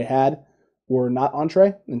issues that Trey had were not on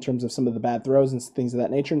Trey in terms of some of the bad throws and things of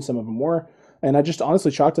that nature, and some of them were. And I just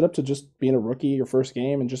honestly chalked it up to just being a rookie, your first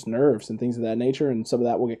game, and just nerves and things of that nature, and some of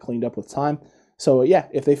that will get cleaned up with time. So, yeah,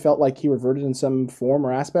 if they felt like he reverted in some form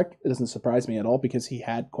or aspect, it doesn't surprise me at all, because he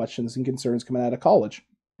had questions and concerns coming out of college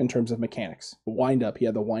in terms of mechanics. Wind-up, he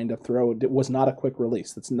had the wind-up throw. It was not a quick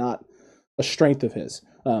release. That's not a strength of his.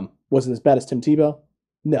 Was it as bad as Tim Tebow?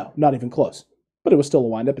 No, not even close. But it was still a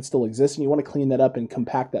windup. It still exists, and you want to clean that up and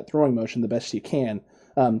compact that throwing motion the best you can,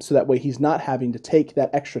 so that way he's not having to take that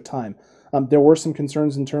extra time. There were some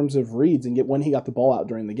concerns in terms of reads and when he got the ball out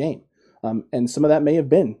during the game, and some of that may have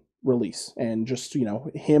been release and just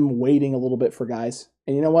him waiting a little bit for guys.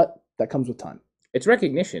 And you know what? That comes with time. It's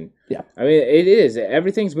recognition. Yeah. I mean, it is.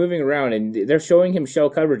 Everything's moving around, and they're showing him shell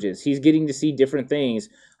coverages. He's getting to see different things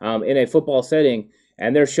in a football setting,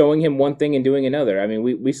 and they're showing him one thing and doing another. I mean,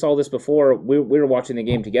 we saw this before. We were watching the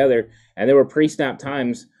game together, and there were pre-snap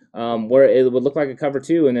times where it would look like a cover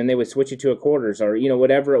two, and then they would switch it to a quarters or,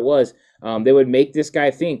 whatever it was. They would make this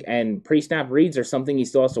guy think, and pre-snap reads are something he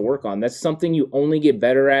still has to work on. That's something you only get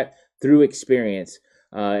better at through experience.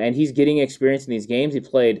 And he's getting experience in these games. He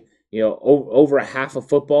played, over a half of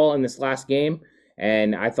football in this last game.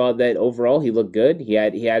 And I thought that overall he looked good. He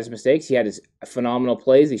had his mistakes. He had his phenomenal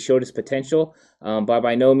plays. He showed his potential. But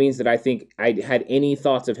by no means that I think I had any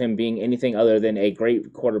thoughts of him being anything other than a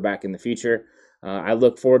great quarterback in the future. I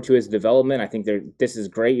look forward to his development. I think this is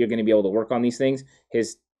great. You're going to be able to work on these things.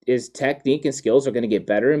 His technique and skills are going to get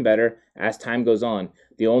better and better as time goes on.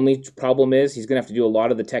 The only problem is he's going to have to do a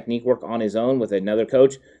lot of the technique work on his own with another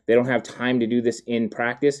coach. They don't have time to do this in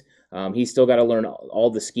practice. He's still got to learn all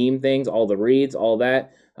the scheme things, all the reads, all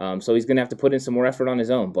that. So he's going to have to put in some more effort on his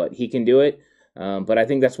own, but he can do it. But I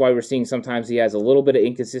think that's why we're seeing sometimes he has a little bit of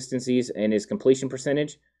inconsistencies in his completion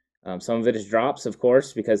percentage. Some of it is drops, of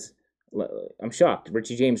course, because I'm shocked.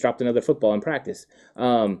 Richie James dropped another football in practice.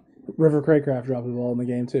 River Craycraft dropped the ball in the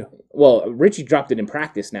game, too. Well, Richie dropped it in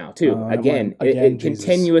practice now, too. Again,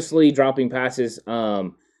 continuously dropping passes.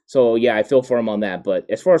 So, yeah, I feel for him on that. But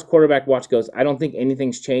as far as quarterback watch goes, I don't think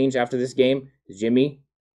anything's changed after this game. Jimmy,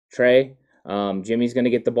 Trey, Jimmy's going to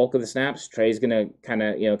get the bulk of the snaps. Trey's going to kind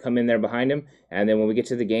of, come in there behind him. And then when we get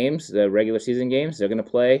to the games, the regular season games, they're going to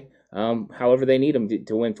play however they need them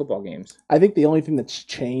to win football games. I think the only thing that's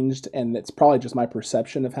changed, and it's probably just my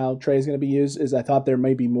perception of how Trey's going to be used, is I thought there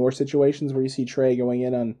may be more situations where you see Trey going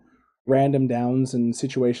in on random downs and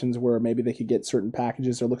situations where maybe they could get certain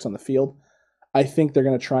packages or looks on the field. I think they're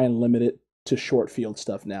going to try and limit it to short field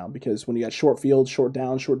stuff now, because when you got short field, short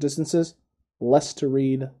downs, short distances, less to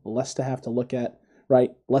read, less to have to look at,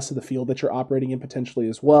 right? Less of the field that you're operating in potentially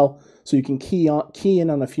as well. So you can key in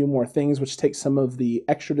on a few more things, which takes some of the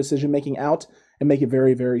extra decision making out and make it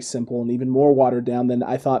very, very simple and even more watered down than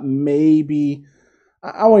I thought maybe.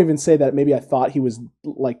 I won't even say that maybe I thought he was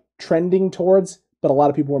like trending towards, but a lot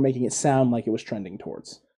of people were making it sound like it was trending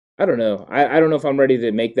towards. I don't know. I don't know if I'm ready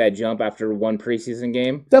to make that jump after one preseason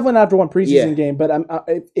game. Definitely not after one preseason game, but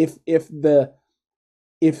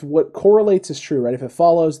if what correlates is true, right? If it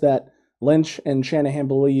follows that Lynch and Shanahan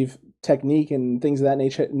believe technique and things of that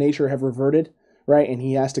nature have reverted, right? And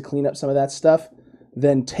he has to clean up some of that stuff.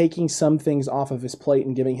 Then taking some things off of his plate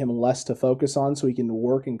and giving him less to focus on so he can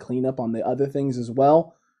work and clean up on the other things as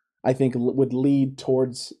well, I think would lead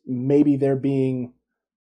towards maybe there being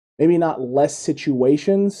maybe not less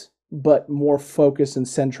situations, but more focused and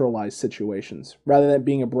centralized situations. Rather than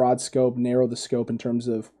being a broad scope, narrow the scope in terms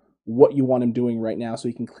of what you want him doing right now so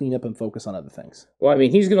he can clean up and focus on other things. Well, I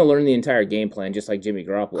mean, he's going to learn the entire game plan just like Jimmy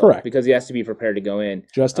Garoppolo. Correct. Because he has to be prepared to go in.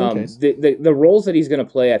 Just in case. The roles that he's going to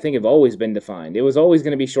play, I think, have always been defined. It was always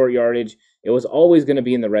going to be short yardage. It was always going to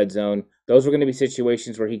be in the red zone. Those were going to be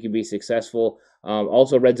situations where he could be successful.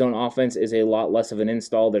 Also, red zone offense is a lot less of an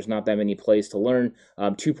install. There's not that many plays to learn.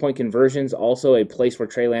 2-point conversions, also a place where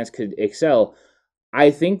Trey Lance could excel.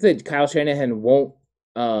 I think that Kyle Shanahan won't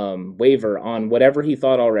waver on whatever he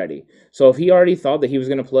thought already. So if he already thought that he was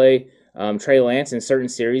going to play Trey Lance in certain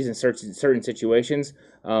series and certain situations,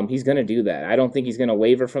 he's going to do that. I don't think he's going to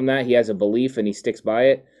waver from that. He has a belief and he sticks by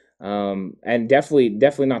it. And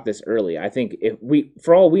definitely not this early. I think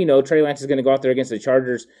for all we know, Trey Lance is going to go out there against the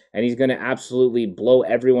Chargers and he's going to absolutely blow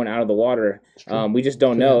everyone out of the water. We just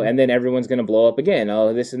don't know. And then everyone's going to blow up again.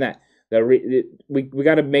 Oh, this and that. We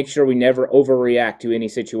got to make sure we never overreact to any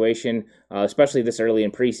situation, especially this early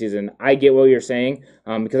in preseason. I get what you're saying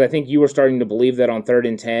because I think you were starting to believe that on 3rd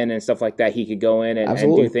and 10 and stuff like that, he could go in and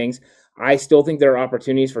do things. I still think there are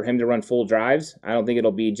opportunities for him to run full drives. I don't think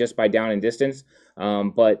it'll be just by down and distance.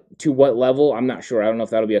 But to what level, I'm not sure. I don't know if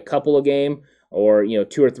that'll be a couple a game or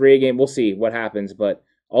 2 or 3 a game. We'll see what happens. But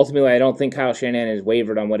ultimately, I don't think Kyle Shanahan has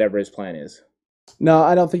wavered on whatever his plan is. No,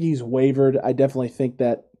 I don't think he's wavered. I definitely think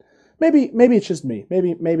that maybe it's just me.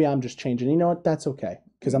 Maybe I'm just changing. You know what? That's okay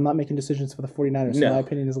because I'm not making decisions for the 49ers. So my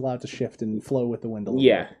opinion is allowed to shift and flow with the wind a little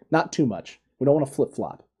bit. Not too much. We don't want to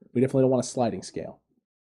flip-flop. We definitely don't want a sliding scale.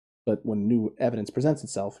 But when new evidence presents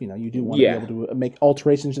itself, you do want to be able to make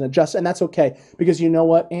alterations and adjust, and that's okay. Because you know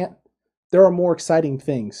what, Ant? There are more exciting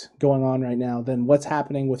things going on right now than what's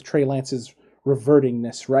happening with Trey Lance's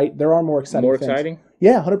revertingness, right? There are more exciting things. More exciting?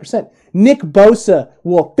 Yeah, 100%. Nick Bosa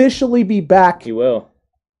will officially be back. He will.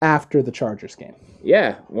 After the Chargers game.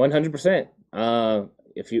 Yeah, 100%.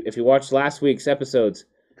 If you watched last week's episodes,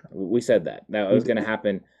 we said that was going to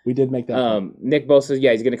happen. We did make that. Nick Bosa,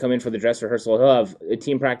 he's going to come in for the dress rehearsal. He'll have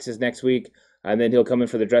team practices next week, and then he'll come in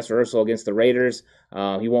for the dress rehearsal against the Raiders.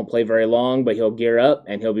 He won't play very long, but he'll gear up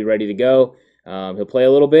and he'll be ready to go. He'll play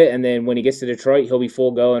a little bit, and then when he gets to Detroit, he'll be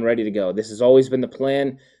full go and ready to go. This has always been the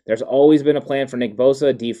plan. There's always been a plan for Nick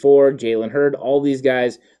Bosa, Dee Ford, Jalen Hurd, all these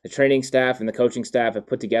guys. The training staff and the coaching staff have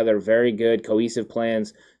put together very good, cohesive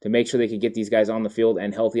plans to make sure they could get these guys on the field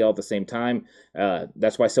and healthy all at the same time.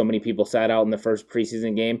 That's why so many people sat out in the first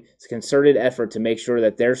preseason game. It's a concerted effort to make sure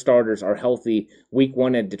that their starters are healthy week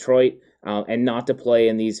 1 at Detroit and not to play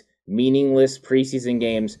in these meaningless preseason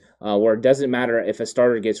games where it doesn't matter if a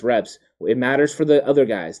starter gets reps. It matters for the other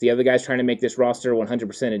guys. The other guys trying to make this roster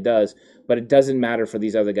 100%, it does, but it doesn't matter for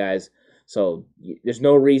these other guys. So there's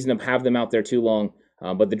no reason to have them out there too long.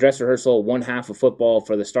 But the dress rehearsal, 1/2 of football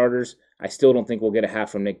for the starters. I still don't think we'll get a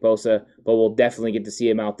half from Nick Bosa, but we'll definitely get to see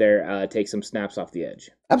him out there take some snaps off the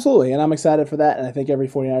edge. Absolutely, and I'm excited for that, and I think every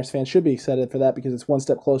 49ers fan should be excited for that because it's one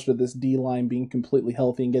step closer to this D-line being completely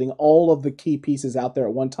healthy and getting all of the key pieces out there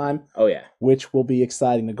at one time. Oh, yeah. Which will be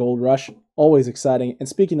exciting. The Gold Rush, always exciting. And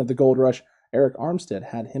speaking of the Gold Rush, Eric Armstead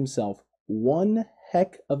had himself one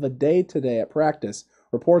heck of a day today at practice.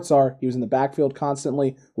 Reports are he was in the backfield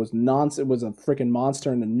constantly, was a freaking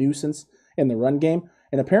monster and a nuisance in the run game.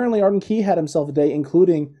 And apparently Arden Key had himself a day,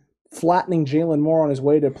 including flattening Jalen Moore on his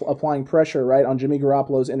way to applying pressure, right, on Jimmy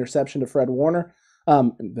Garoppolo's interception to Fred Warner.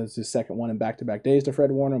 That's his second one in back-to-back days to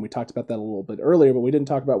Fred Warner, and we talked about that a little bit earlier, but we didn't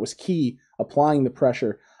talk about was Key applying the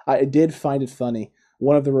pressure. I did find it funny.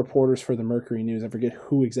 One of the reporters for the Mercury News, I forget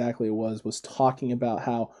who exactly it was talking about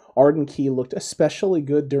how Arden Key looked especially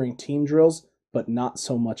good during team drills, but not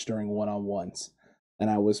so much during one-on-ones. And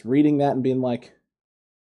I was reading that and being like,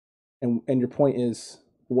 and your point is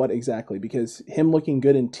what exactly? Because him looking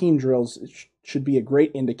good in team drills should be a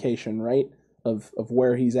great indication, right, of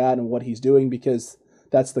where he's at and what he's doing, because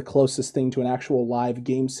that's the closest thing to an actual live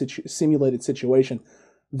game simulated situation.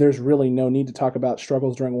 There's really no need to talk about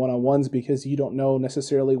struggles during one-on-ones because you don't know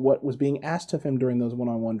necessarily what was being asked of him during those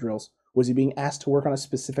one-on-one drills. Was he being asked to work on a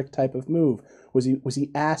specific type of move? Was he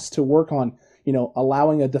asked to work on,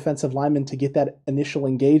 allowing a defensive lineman to get that initial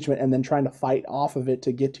engagement and then trying to fight off of it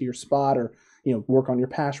to get to your spot, or, work on your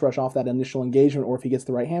pass rush off that initial engagement, or if he gets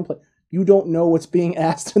the right hand play? You don't know what's being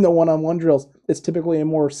asked in the one-on-one drills. It's typically a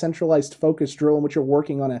more centralized focus drill in which you're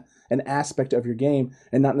working on an aspect of your game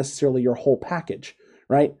and not necessarily your whole package,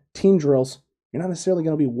 right? team drills, you're not necessarily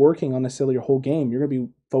going to be working on necessarily your whole game. You're going to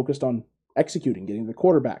be focused on executing, getting the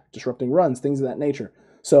quarterback, disrupting runs, things of that nature.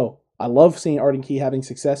 So I love seeing Arden Key having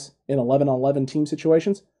success in 11-on-11 team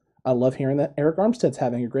situations. I love hearing that Eric Armstead's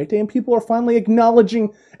having a great day, and people are finally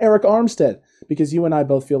acknowledging Eric Armstead, because you and I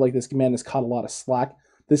both feel like this man has caught a lot of slack.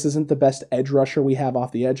 This isn't the best edge rusher we have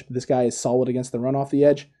off the edge, but this guy is solid against the run off the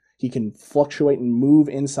edge. He can fluctuate and move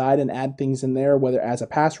inside and add things in there, whether as a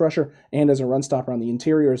pass rusher and as a run stopper on the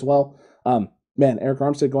interior as well. Man, Eric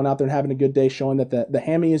Armstead going out there and having a good day, showing that the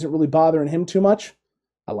hammy isn't really bothering him too much.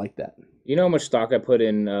 I like that. You know how much stock I put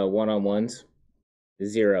in one-on-ones?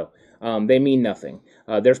 0. They mean nothing.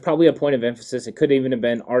 There's probably a point of emphasis. It could even have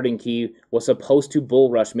been Arden Key was supposed to bull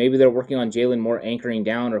rush. Maybe they're working on Jalen Moore anchoring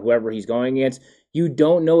down or whoever he's going against. You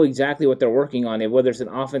don't know exactly what they're working on, whether it's an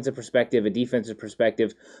offensive perspective, a defensive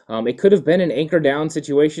perspective. It could have been an anchor down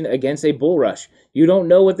situation against a bull rush. You don't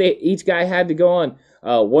know what each guy had to go on.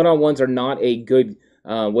 One-on-ones are not a good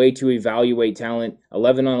way to evaluate talent.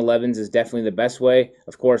 11-on-11s is definitely the best way.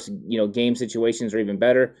 Of course, game situations are even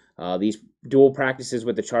better. These dual practices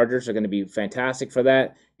with the Chargers are going to be fantastic for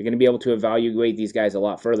that. You're going to be able to evaluate these guys a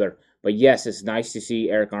lot further. But yes, it's nice to see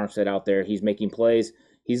Eric Armstead out there. He's making plays.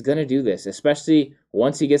 He's going to do this, especially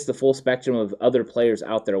once he gets the full spectrum of other players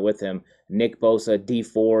out there with him. Nick Bosa, D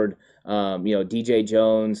Ford, DJ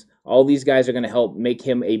Jones. All these guys are going to help make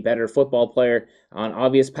him a better football player. On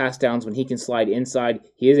obvious pass downs, when he can slide inside,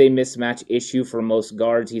 he is a mismatch issue for most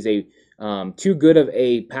guards. He's a too good of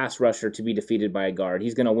a pass rusher to be defeated by a guard.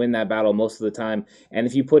 He's going to win that battle most of the time. And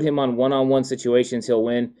if you put him on one-on-one situations, he'll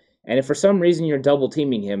win. And if for some reason you're double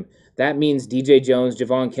teaming him, that means DJ Jones,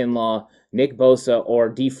 Javon Kinlaw, Nick Bosa, or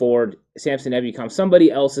D Ford, Samson Ebukam, somebody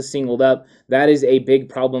else is singled up. That is a big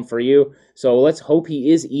problem for you. So let's hope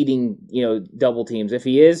he is eating, double teams. If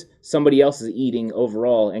he is, somebody else is eating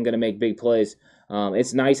overall and going to make big plays.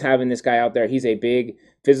 It's nice having this guy out there. He's a big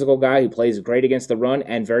physical guy who plays great against the run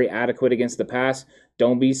and very adequate against the pass.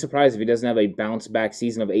 Don't be surprised if he doesn't have a bounce back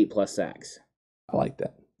season of 8+ sacks. I like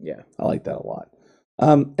that. Yeah. I like that a lot.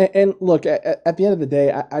 And look, at the end of the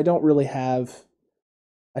day, I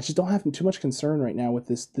just don't have too much concern right now with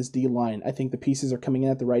this D line. I think the pieces are coming in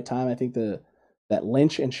at the right time. I think that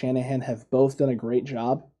Lynch and Shanahan have both done a great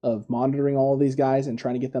job of monitoring all of these guys and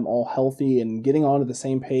trying to get them all healthy and getting onto the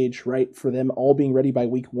same page, right, for them all being ready by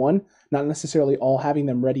week 1, not necessarily all having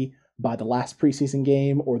them ready by the last preseason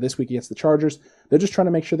game or this week against the Chargers. They're just trying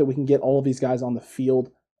to make sure that we can get all of these guys on the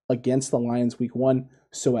field against the Lions week 1.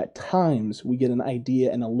 So at times we get an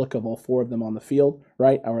idea and a look of all 4 of them on the field,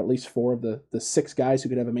 right? Or at least 4 of the 6 guys who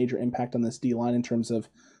could have a major impact on this D line in terms of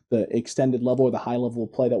the extended level or the high level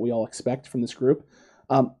of play that we all expect from this group.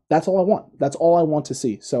 That's all I want. That's all I want to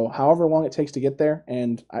see. So however long it takes to get there,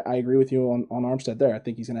 and I agree with you on Armstead there. I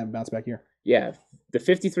think he's going to have a bounce back year. Yeah, the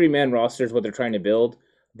 53-man roster is what they're trying to build,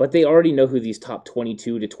 but they already know who these top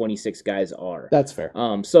 22 to 26 guys are. That's fair.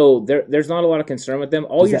 So there's not a lot of concern with them.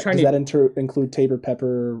 Does that include Tabor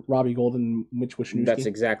Pepper, Robbie Golden, Mitch Wisniewski? That's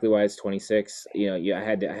exactly why it's 26. I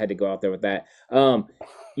had to go out there with that.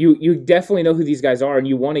 You definitely know who these guys are, and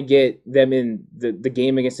you want to get them in the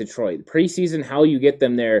game against Detroit. Preseason, how you get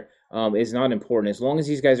them there is not important. As long as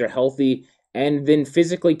these guys are healthy and then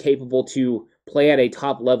physically capable to play at a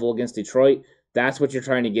top level against Detroit, that's what you're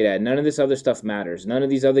trying to get at. None of this other stuff matters. None of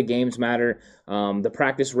these other games matter. The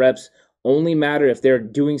practice reps only matter if they're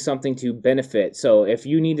doing something to benefit. So if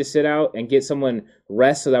you need to sit out and get someone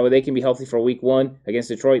rest so that way they can be healthy for week 1 against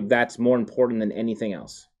Detroit, that's more important than anything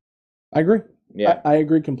else. I agree. Yeah, I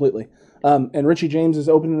agree completely. And Richie James is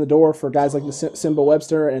opening the door for guys like the Simba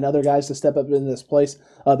Webster and other guys to step up into this place.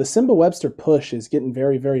 The Simba Webster push is getting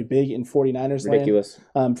very, very big in 49ers ridiculous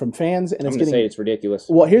land from fans. And I'm going to say it's ridiculous.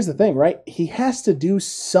 Well, here's the thing, right? He has to do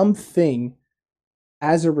something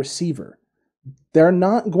as a receiver. They're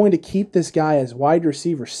not going to keep this guy as wide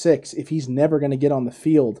receiver 6 if he's never going to get on the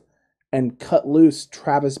field and cut loose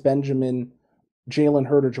Travis Benjamin, Jalen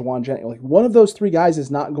Hurd, or Jawan Jennings. Like, one of those 3 guys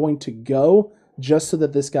is not going to go just so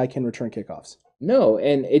that this guy can return kickoffs. No,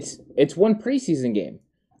 and it's one preseason game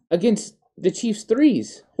against the Chiefs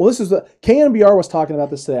 3s. Well, this is KNBR was talking about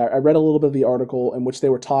this today. I read a little bit of the article in which they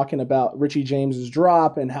were talking about Richie James's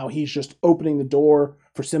drop and how he's just opening the door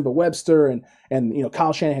for Simba Webster and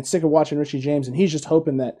Kyle Shanahan's sick of watching Richie James, and he's just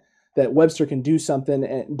hoping that Webster can do something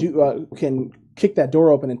and can kick that door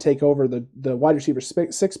open and take over the wide receiver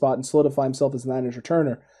 6 spot and solidify himself as the Niners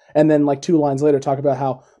returner. And then like 2 lines later talk about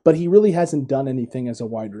how, but he really hasn't done anything as a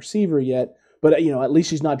wide receiver yet, but at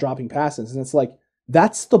least he's not dropping passes. And it's like,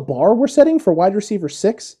 that's the bar we're setting for wide receiver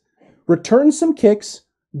 6. Return some kicks,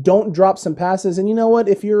 don't drop some passes. And you know what?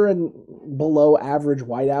 If you're a below average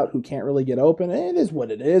wideout who can't really get open, it is what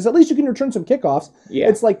it is. At least you can return some kickoffs. Yeah.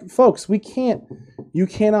 It's like, folks, you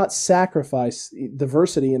cannot sacrifice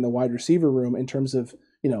diversity in the wide receiver room in terms of,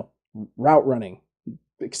 route running,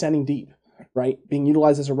 extending deep, right? Being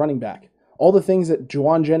utilized as a running back. All the things that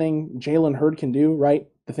Juwan Jennings, Jalen Hurd can do, right?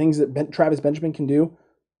 The things that Travis Benjamin can do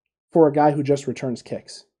for a guy who just returns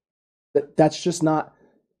kicks. That's just not.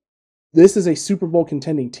 This is a Super Bowl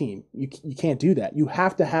contending team. You can't do that. You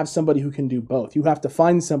have to have somebody who can do both. You have to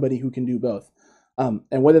find somebody who can do both. And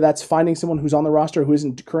whether that's finding someone who's on the roster who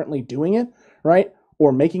isn't currently doing it, right?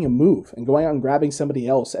 Or making a move and going out and grabbing somebody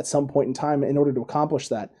else at some point in time in order to accomplish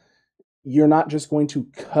that. You're not just going to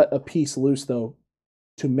cut a piece loose, though,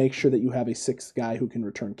 to make sure that you have a sixth guy who can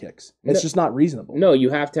return kicks. It's just not reasonable. No,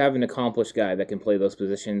 you have to have an accomplished guy that can play those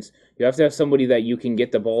positions. You have to have somebody that you can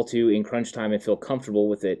get the ball to in crunch time and feel comfortable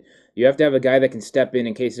with it. You have to have a guy that can step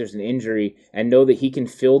in case there's an injury and know that he can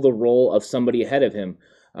fill the role of somebody ahead of him.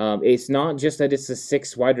 It's not just that it's a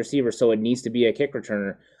sixth wide receiver, so it needs to be a kick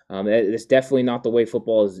returner. It's definitely not the way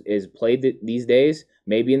football is played these days.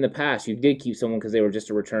 Maybe in the past you did keep someone because they were just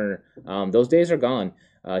a returner. Those days are gone.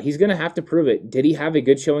 He's going to have to prove it. Did he have a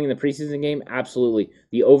good showing in the preseason game? Absolutely.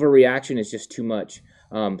 The overreaction is just too much.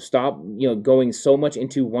 Stop, going so much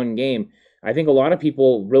into one game. I think a lot of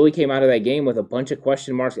people really came out of that game with a bunch of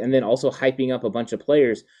question marks and then also hyping up a bunch of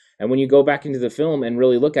players. And when you go back into the film and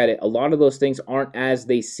really look at it, a lot of those things aren't as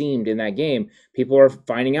they seemed in that game. People are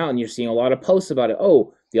finding out, and you're seeing a lot of posts about it.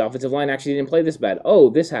 Oh, the offensive line actually didn't play this bad. Oh,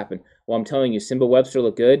 this happened. Well, I'm telling you, Simba Webster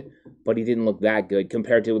looked good, but he didn't look that good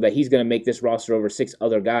compared to that he's going to make this roster over 6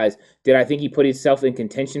 other guys. Did I think he put himself in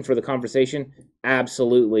contention for the conversation?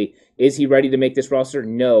 Absolutely. Is he ready to make this roster?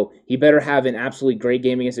 No. He better have an absolutely great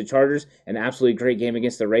game against the Chargers, an absolutely great game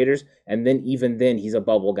against the Raiders, and then even then he's a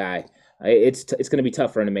bubble guy. It's going to be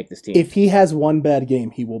tough for him to make this team. If he has one bad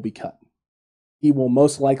game, he will be cut. He will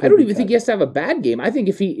most likely. I don't even think he has to have a bad game. I think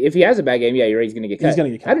if he has a bad game, yeah, you're right, he's going to get cut. He's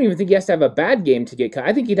going to get cut. I don't even think he has to have a bad game to get cut.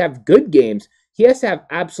 I think he'd have good games. He has to have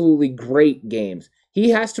absolutely great games. He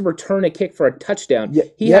has to return a kick for a touchdown.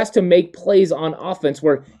 He has to make plays on offense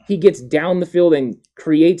where he gets down the field and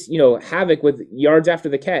creates, havoc with yards after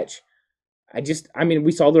the catch.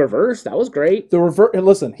 We saw the reverse. That was great.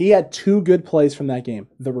 Listen, he had 2 good plays from that game: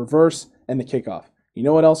 the reverse and the kickoff. You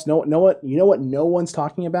know what else? You know what no one's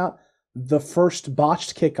talking about? The first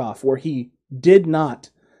botched kickoff where he did not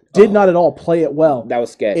at all play it well. That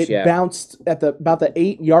was sketch. It bounced at about the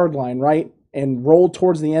 8-yard line, right, and rolled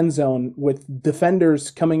towards the end zone with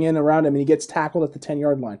defenders coming in around him, and he gets tackled at the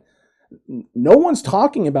 10-yard line. No one's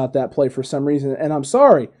talking about that play for some reason, and I'm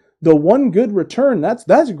sorry. The one good return,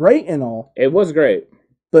 that's great and all. It was great.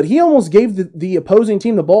 But he almost gave the opposing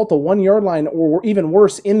team the ball at the 1-yard line, or even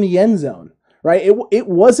worse, in the end zone. Right? It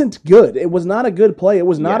wasn't good. It was not a good play. It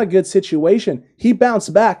was not a good situation. He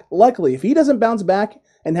bounced back. Luckily, if he doesn't bounce back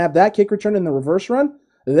and have that kick return in the reverse run,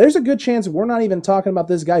 there's a good chance we're not even talking about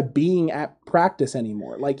this guy being at practice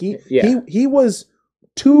anymore. Like he was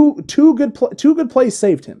two good plays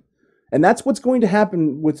saved him. And that's what's going to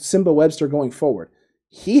happen with Simba Webster going forward.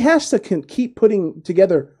 He has to keep putting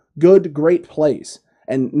together good, great plays,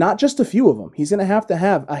 and not just a few of them. He's going to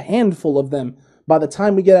have a handful of them by the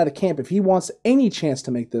time we get out of camp if he wants any chance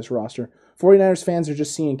to make this roster. 49ers fans are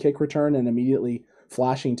just seeing kick return and immediately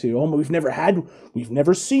flashing to, we've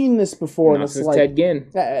never seen this before. Not since Ted Ginn.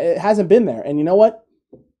 It hasn't been there. And you know what?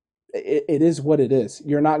 It is what it is.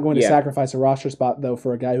 You're not going to sacrifice a roster spot, though,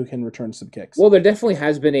 for a guy who can return some kicks. Well, there definitely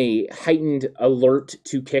has been a heightened alert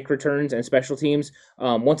to kick returns and special teams.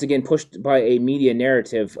 Once again, pushed by a media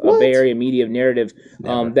narrative, a Bay Area media narrative,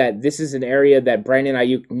 that this is an area that Brandon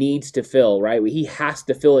Aiyuk needs to fill, right? He has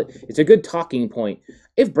to fill it. It's a good talking point.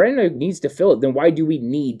 If Brandon Aiyuk needs to fill it, then why do we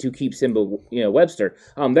need to keep Simba Webster?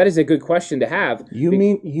 That is a good question to have. You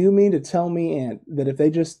mean to tell me, Ant, that if they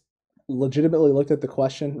just legitimately looked at the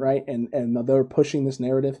question, right, and they're pushing this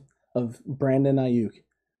narrative of Brandon Aiyuk,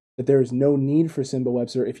 that there is no need for Simba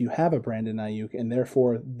Webster if you have a Brandon Aiyuk, and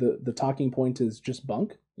therefore the talking point is just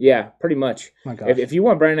bunk? Yeah, pretty much. My gosh. If you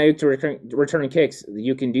want Brandon Aiyuk to return kicks,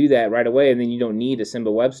 you can do that right away, and then you don't need a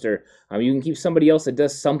Simba Webster. You can keep somebody else that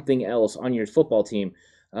does something else on your football team.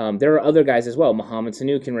 There are other guys as well. Mohamed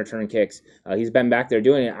Sanu can return kicks. He's been back there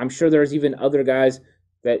doing it. I'm sure there's even other guys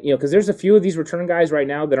that, because there's a few of these return guys right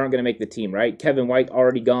now that aren't going to make the team, right? Kevin White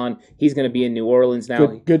already gone. He's going to be in New Orleans now.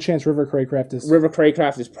 Good chance River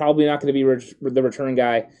Craycraft is probably not going to be the return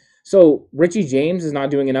guy. So Richie James is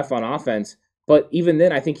not doing enough on offense, but even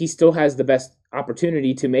then, I think he still has the best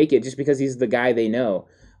opportunity to make it just because he's the guy they know.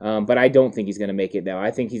 But I don't think he's going to make it now.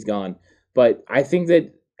 I think he's gone. But I think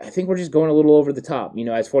that I think we're just going a little over the top,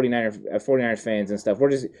 as 49ers fans and stuff.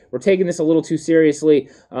 We're taking this a little too seriously.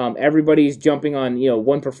 Everybody's jumping on,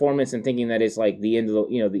 one performance and thinking that it's like the end of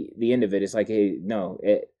the end of it. It's like, hey, no,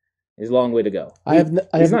 it's a long way to go.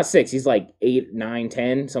 He's not 6. He's like 8, 9,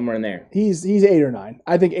 10, somewhere in there. He's 8 or 9.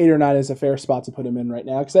 I think 8 or 9 is a fair spot to put him in right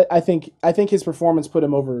now because I think his performance put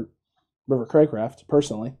him over River Craycraft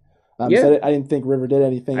personally. So I didn't think River did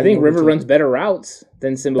anything. I think River runs better routes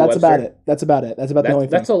than Simba Webster. That's about it. That's about the only thing.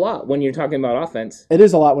 That's a lot when you're talking about offense. It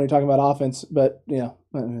is a lot when you're talking about offense, but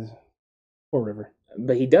poor River.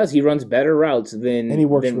 But he does. He runs better routes than he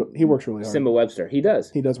works really hard. Simba Webster. He does.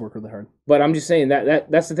 He does work really hard. But I'm just saying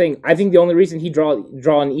that's the thing. I think the only reason he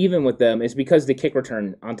drawn even with them is because the kick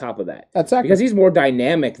return on top of that. That's exactly. Because he's more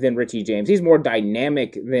dynamic than Richie James. He's more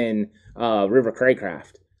dynamic than River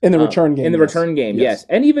Craycraft. In the return game. Return game, yes.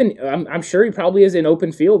 And even, I'm sure he probably is in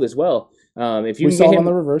open field as well. If you can get him on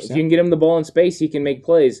the reverse, if you can get him the ball in space, he can make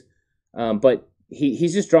plays. But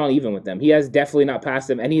he's just drawn even with them. He has definitely not passed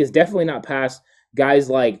them, and he has definitely not passed guys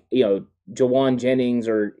like Jawan Jennings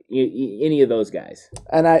or any of those guys.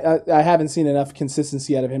 And I haven't seen enough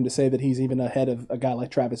consistency out of him to say that he's even ahead of a guy like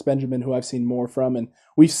Travis Benjamin, who I've seen more from. And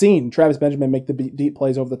we've seen Travis Benjamin make the deep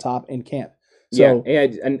plays over the top in camp. So,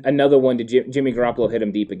 another one to Jimmy Garoppolo hit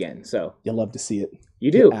him deep again. So you love to see it. You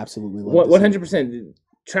do. You absolutely love 100%.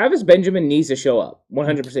 Travis Benjamin needs to show up.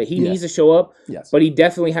 100%. He needs to show up. Yes. But he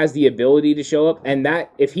definitely has the ability to show up. And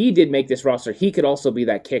that if he did make this roster, he could also be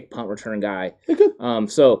that kick punt return guy. He could.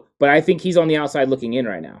 But I think he's on the outside looking in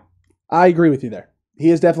right now. I agree with you there.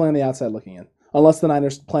 He is definitely on the outside looking in, unless the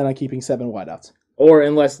Niners plan on keeping 7 wideouts. Or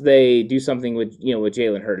unless they do something with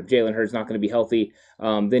Jalen Hurd. If Jalen Hurd's not going to be healthy,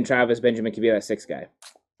 then Travis Benjamin could be that 6th guy.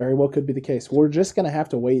 Very well could be the case. We're just going to have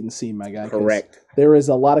to wait and see, my guy. Correct. There is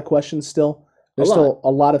a lot of questions still. There's still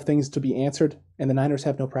a lot of things to be answered, and the Niners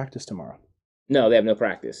have no practice tomorrow. No, they have no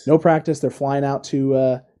practice. No practice. They're flying out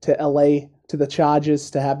to L.A., to the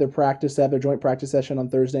Chargers to have their practice, to have their joint practice session on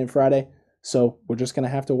Thursday and Friday. So we're just going to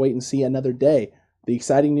have to wait and see another day. The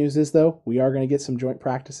exciting news is, though, we are going to get some joint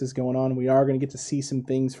practices going on. We are going to get to see some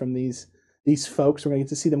things from these folks. We're going to get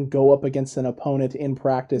to see them go up against an opponent in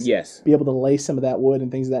practice. Yes. Be able to lay some of that wood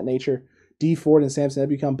and things of that nature. D Ford and Samson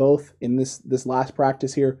Ebukam both in this last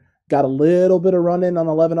practice here got a little bit of run in on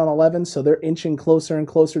 11 on 11, so they're inching closer and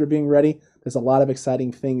closer to being ready. There's a lot of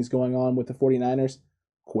exciting things going on with the 49ers,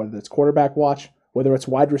 whether it's quarterback watch, whether it's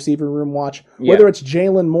wide receiver room watch, whether it's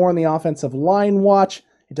Jalen Moore on the offensive line watch.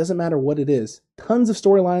 It doesn't matter what it is. Tons of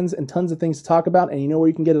storylines and tons of things to talk about, and you know where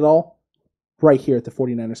you can get it all? Right here at the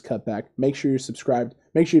 49ers Cutback. Make sure you're subscribed.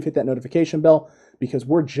 Make sure you've hit that notification bell because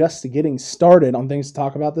we're just getting started on things to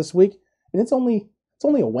talk about this week, and it's only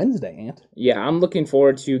a Wednesday, Ant. Yeah, I'm looking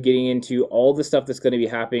forward to getting into all the stuff that's going to be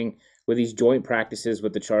happening with these joint practices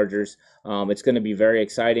with the Chargers. It's going to be very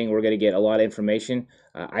exciting. We're going to get a lot of information.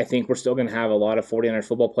 I think we're still going to have a lot of 49ers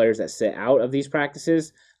football players that sit out of these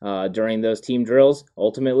practices during those team drills,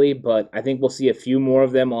 ultimately. But I think we'll see a few more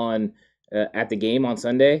of them at the game on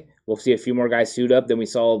Sunday. We'll see a few more guys suit up than we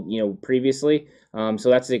saw, previously. So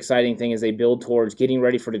that's the exciting thing as they build towards getting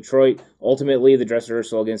ready for Detroit. Ultimately, the dress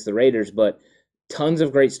rehearsal against the Raiders, but tons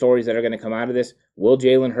of great stories that are going to come out of this. Will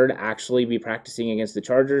Jalen Hurd actually be practicing against the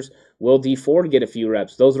Chargers? Will D Ford get a few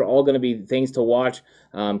reps? Those are all going to be things to watch.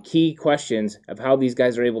 Key questions of how these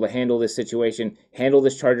guys are able to handle this situation, handle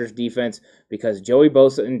this Chargers defense, because Joey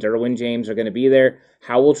Bosa and Derwin James are going to be there.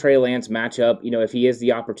 How will Trey Lance match up? If he has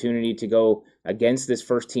the opportunity to go against this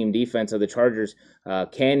first-team defense of the Chargers,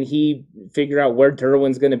 can he figure out where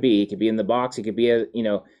Derwin's going to be? He could be in the box. He could be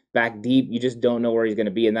back deep. You just don't know where he's going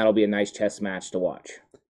to be, and that'll be a nice chess match to watch.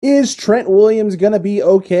 Is Trent Williams going to be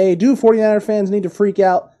okay? Do 49er fans need to freak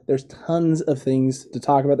out? There's tons of things to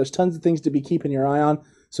talk about. There's tons of things to be keeping your eye on.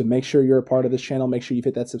 So make sure you're a part of this channel. Make sure you've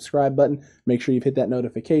hit that subscribe button. Make sure you've hit that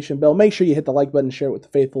notification bell. Make sure you hit the like button and share it with the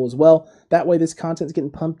faithful as well. That way this content is getting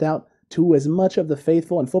pumped out to as much of the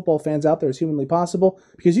faithful and football fans out there as humanly possible,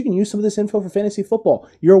 because you can use some of this info for fantasy football.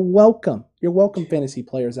 You're welcome. You're welcome, fantasy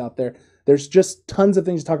players out there. There's just tons of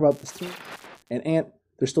things to talk about with this team. And Ant,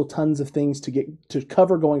 there's still tons of things to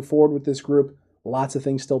cover going forward with this group. Lots of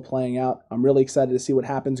things still playing out. I'm really excited to see what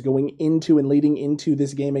happens going into and leading into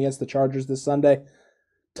this game against the Chargers this Sunday.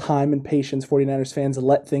 Time and patience, 49ers fans.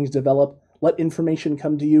 Let things develop. Let information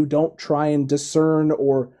come to you. Don't try and discern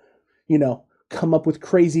or, come up with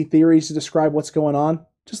crazy theories to describe what's going on.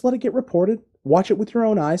 Just let it get reported. Watch it with your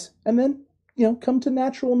own eyes. And then come to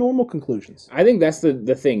natural, normal conclusions. I think that's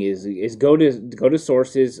the thing is go to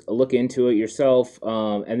sources, look into it yourself,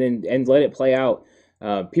 and let it play out.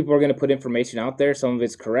 People are going to put information out there. Some of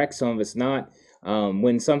it's correct, some of it's not.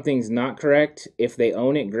 When something's not correct, if they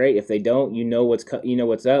own it, great. If they don't, you know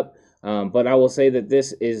what's up. But I will say that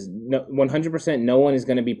this is 100%. No one is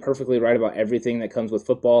going to be perfectly right about everything that comes with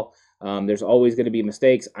football. There's always going to be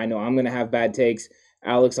mistakes. I know I'm going to have bad takes.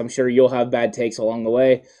 Alex, I'm sure you'll have bad takes along the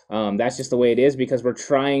way. That's just the way it is because we're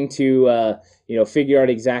trying to figure out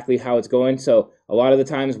exactly how it's going. So a lot of the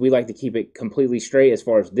times we like to keep it completely straight as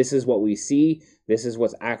far as this is what we see, this is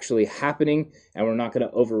what's actually happening, and we're not going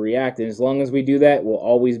to overreact. And as long as we do that, we'll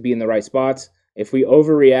always be in the right spots. If we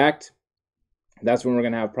overreact, that's when we're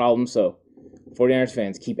going to have problems. So 49ers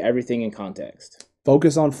fans, keep everything in context.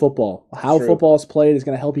 Focus on football. How True. football is played is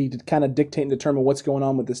going to help you to kind of dictate and determine what's going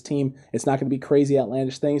on with this team. It's not going to be crazy,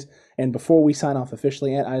 outlandish things. And before we sign off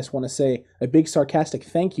officially, Ant, I just want to say a big sarcastic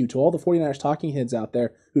thank you to all the 49ers talking heads out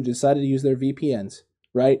there who decided to use their VPNs,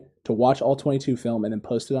 right, to watch all 22 film and then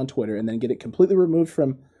post it on Twitter and then get it completely removed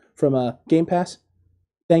from Game Pass.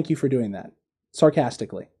 Thank you for doing that.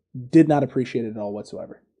 Sarcastically. Did not appreciate it at all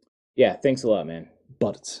whatsoever. Yeah, thanks a lot, man.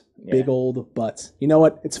 Butts. Yeah. Big old butts. You know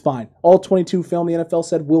what? It's fine. All 22 film, the NFL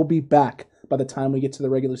said, will be back by the time we get to the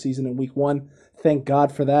regular season in week 1. Thank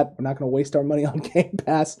God for that. We're not going to waste our money on Game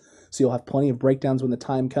Pass, so you'll have plenty of breakdowns when the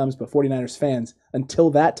time comes. But 49ers fans, until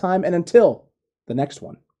that time and until the next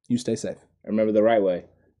one, you stay safe. Remember, the right way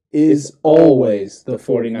Is always the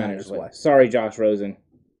 49ers way. Sorry, Josh Rosen.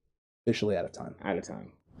 Officially out of time. Out of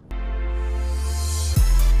time.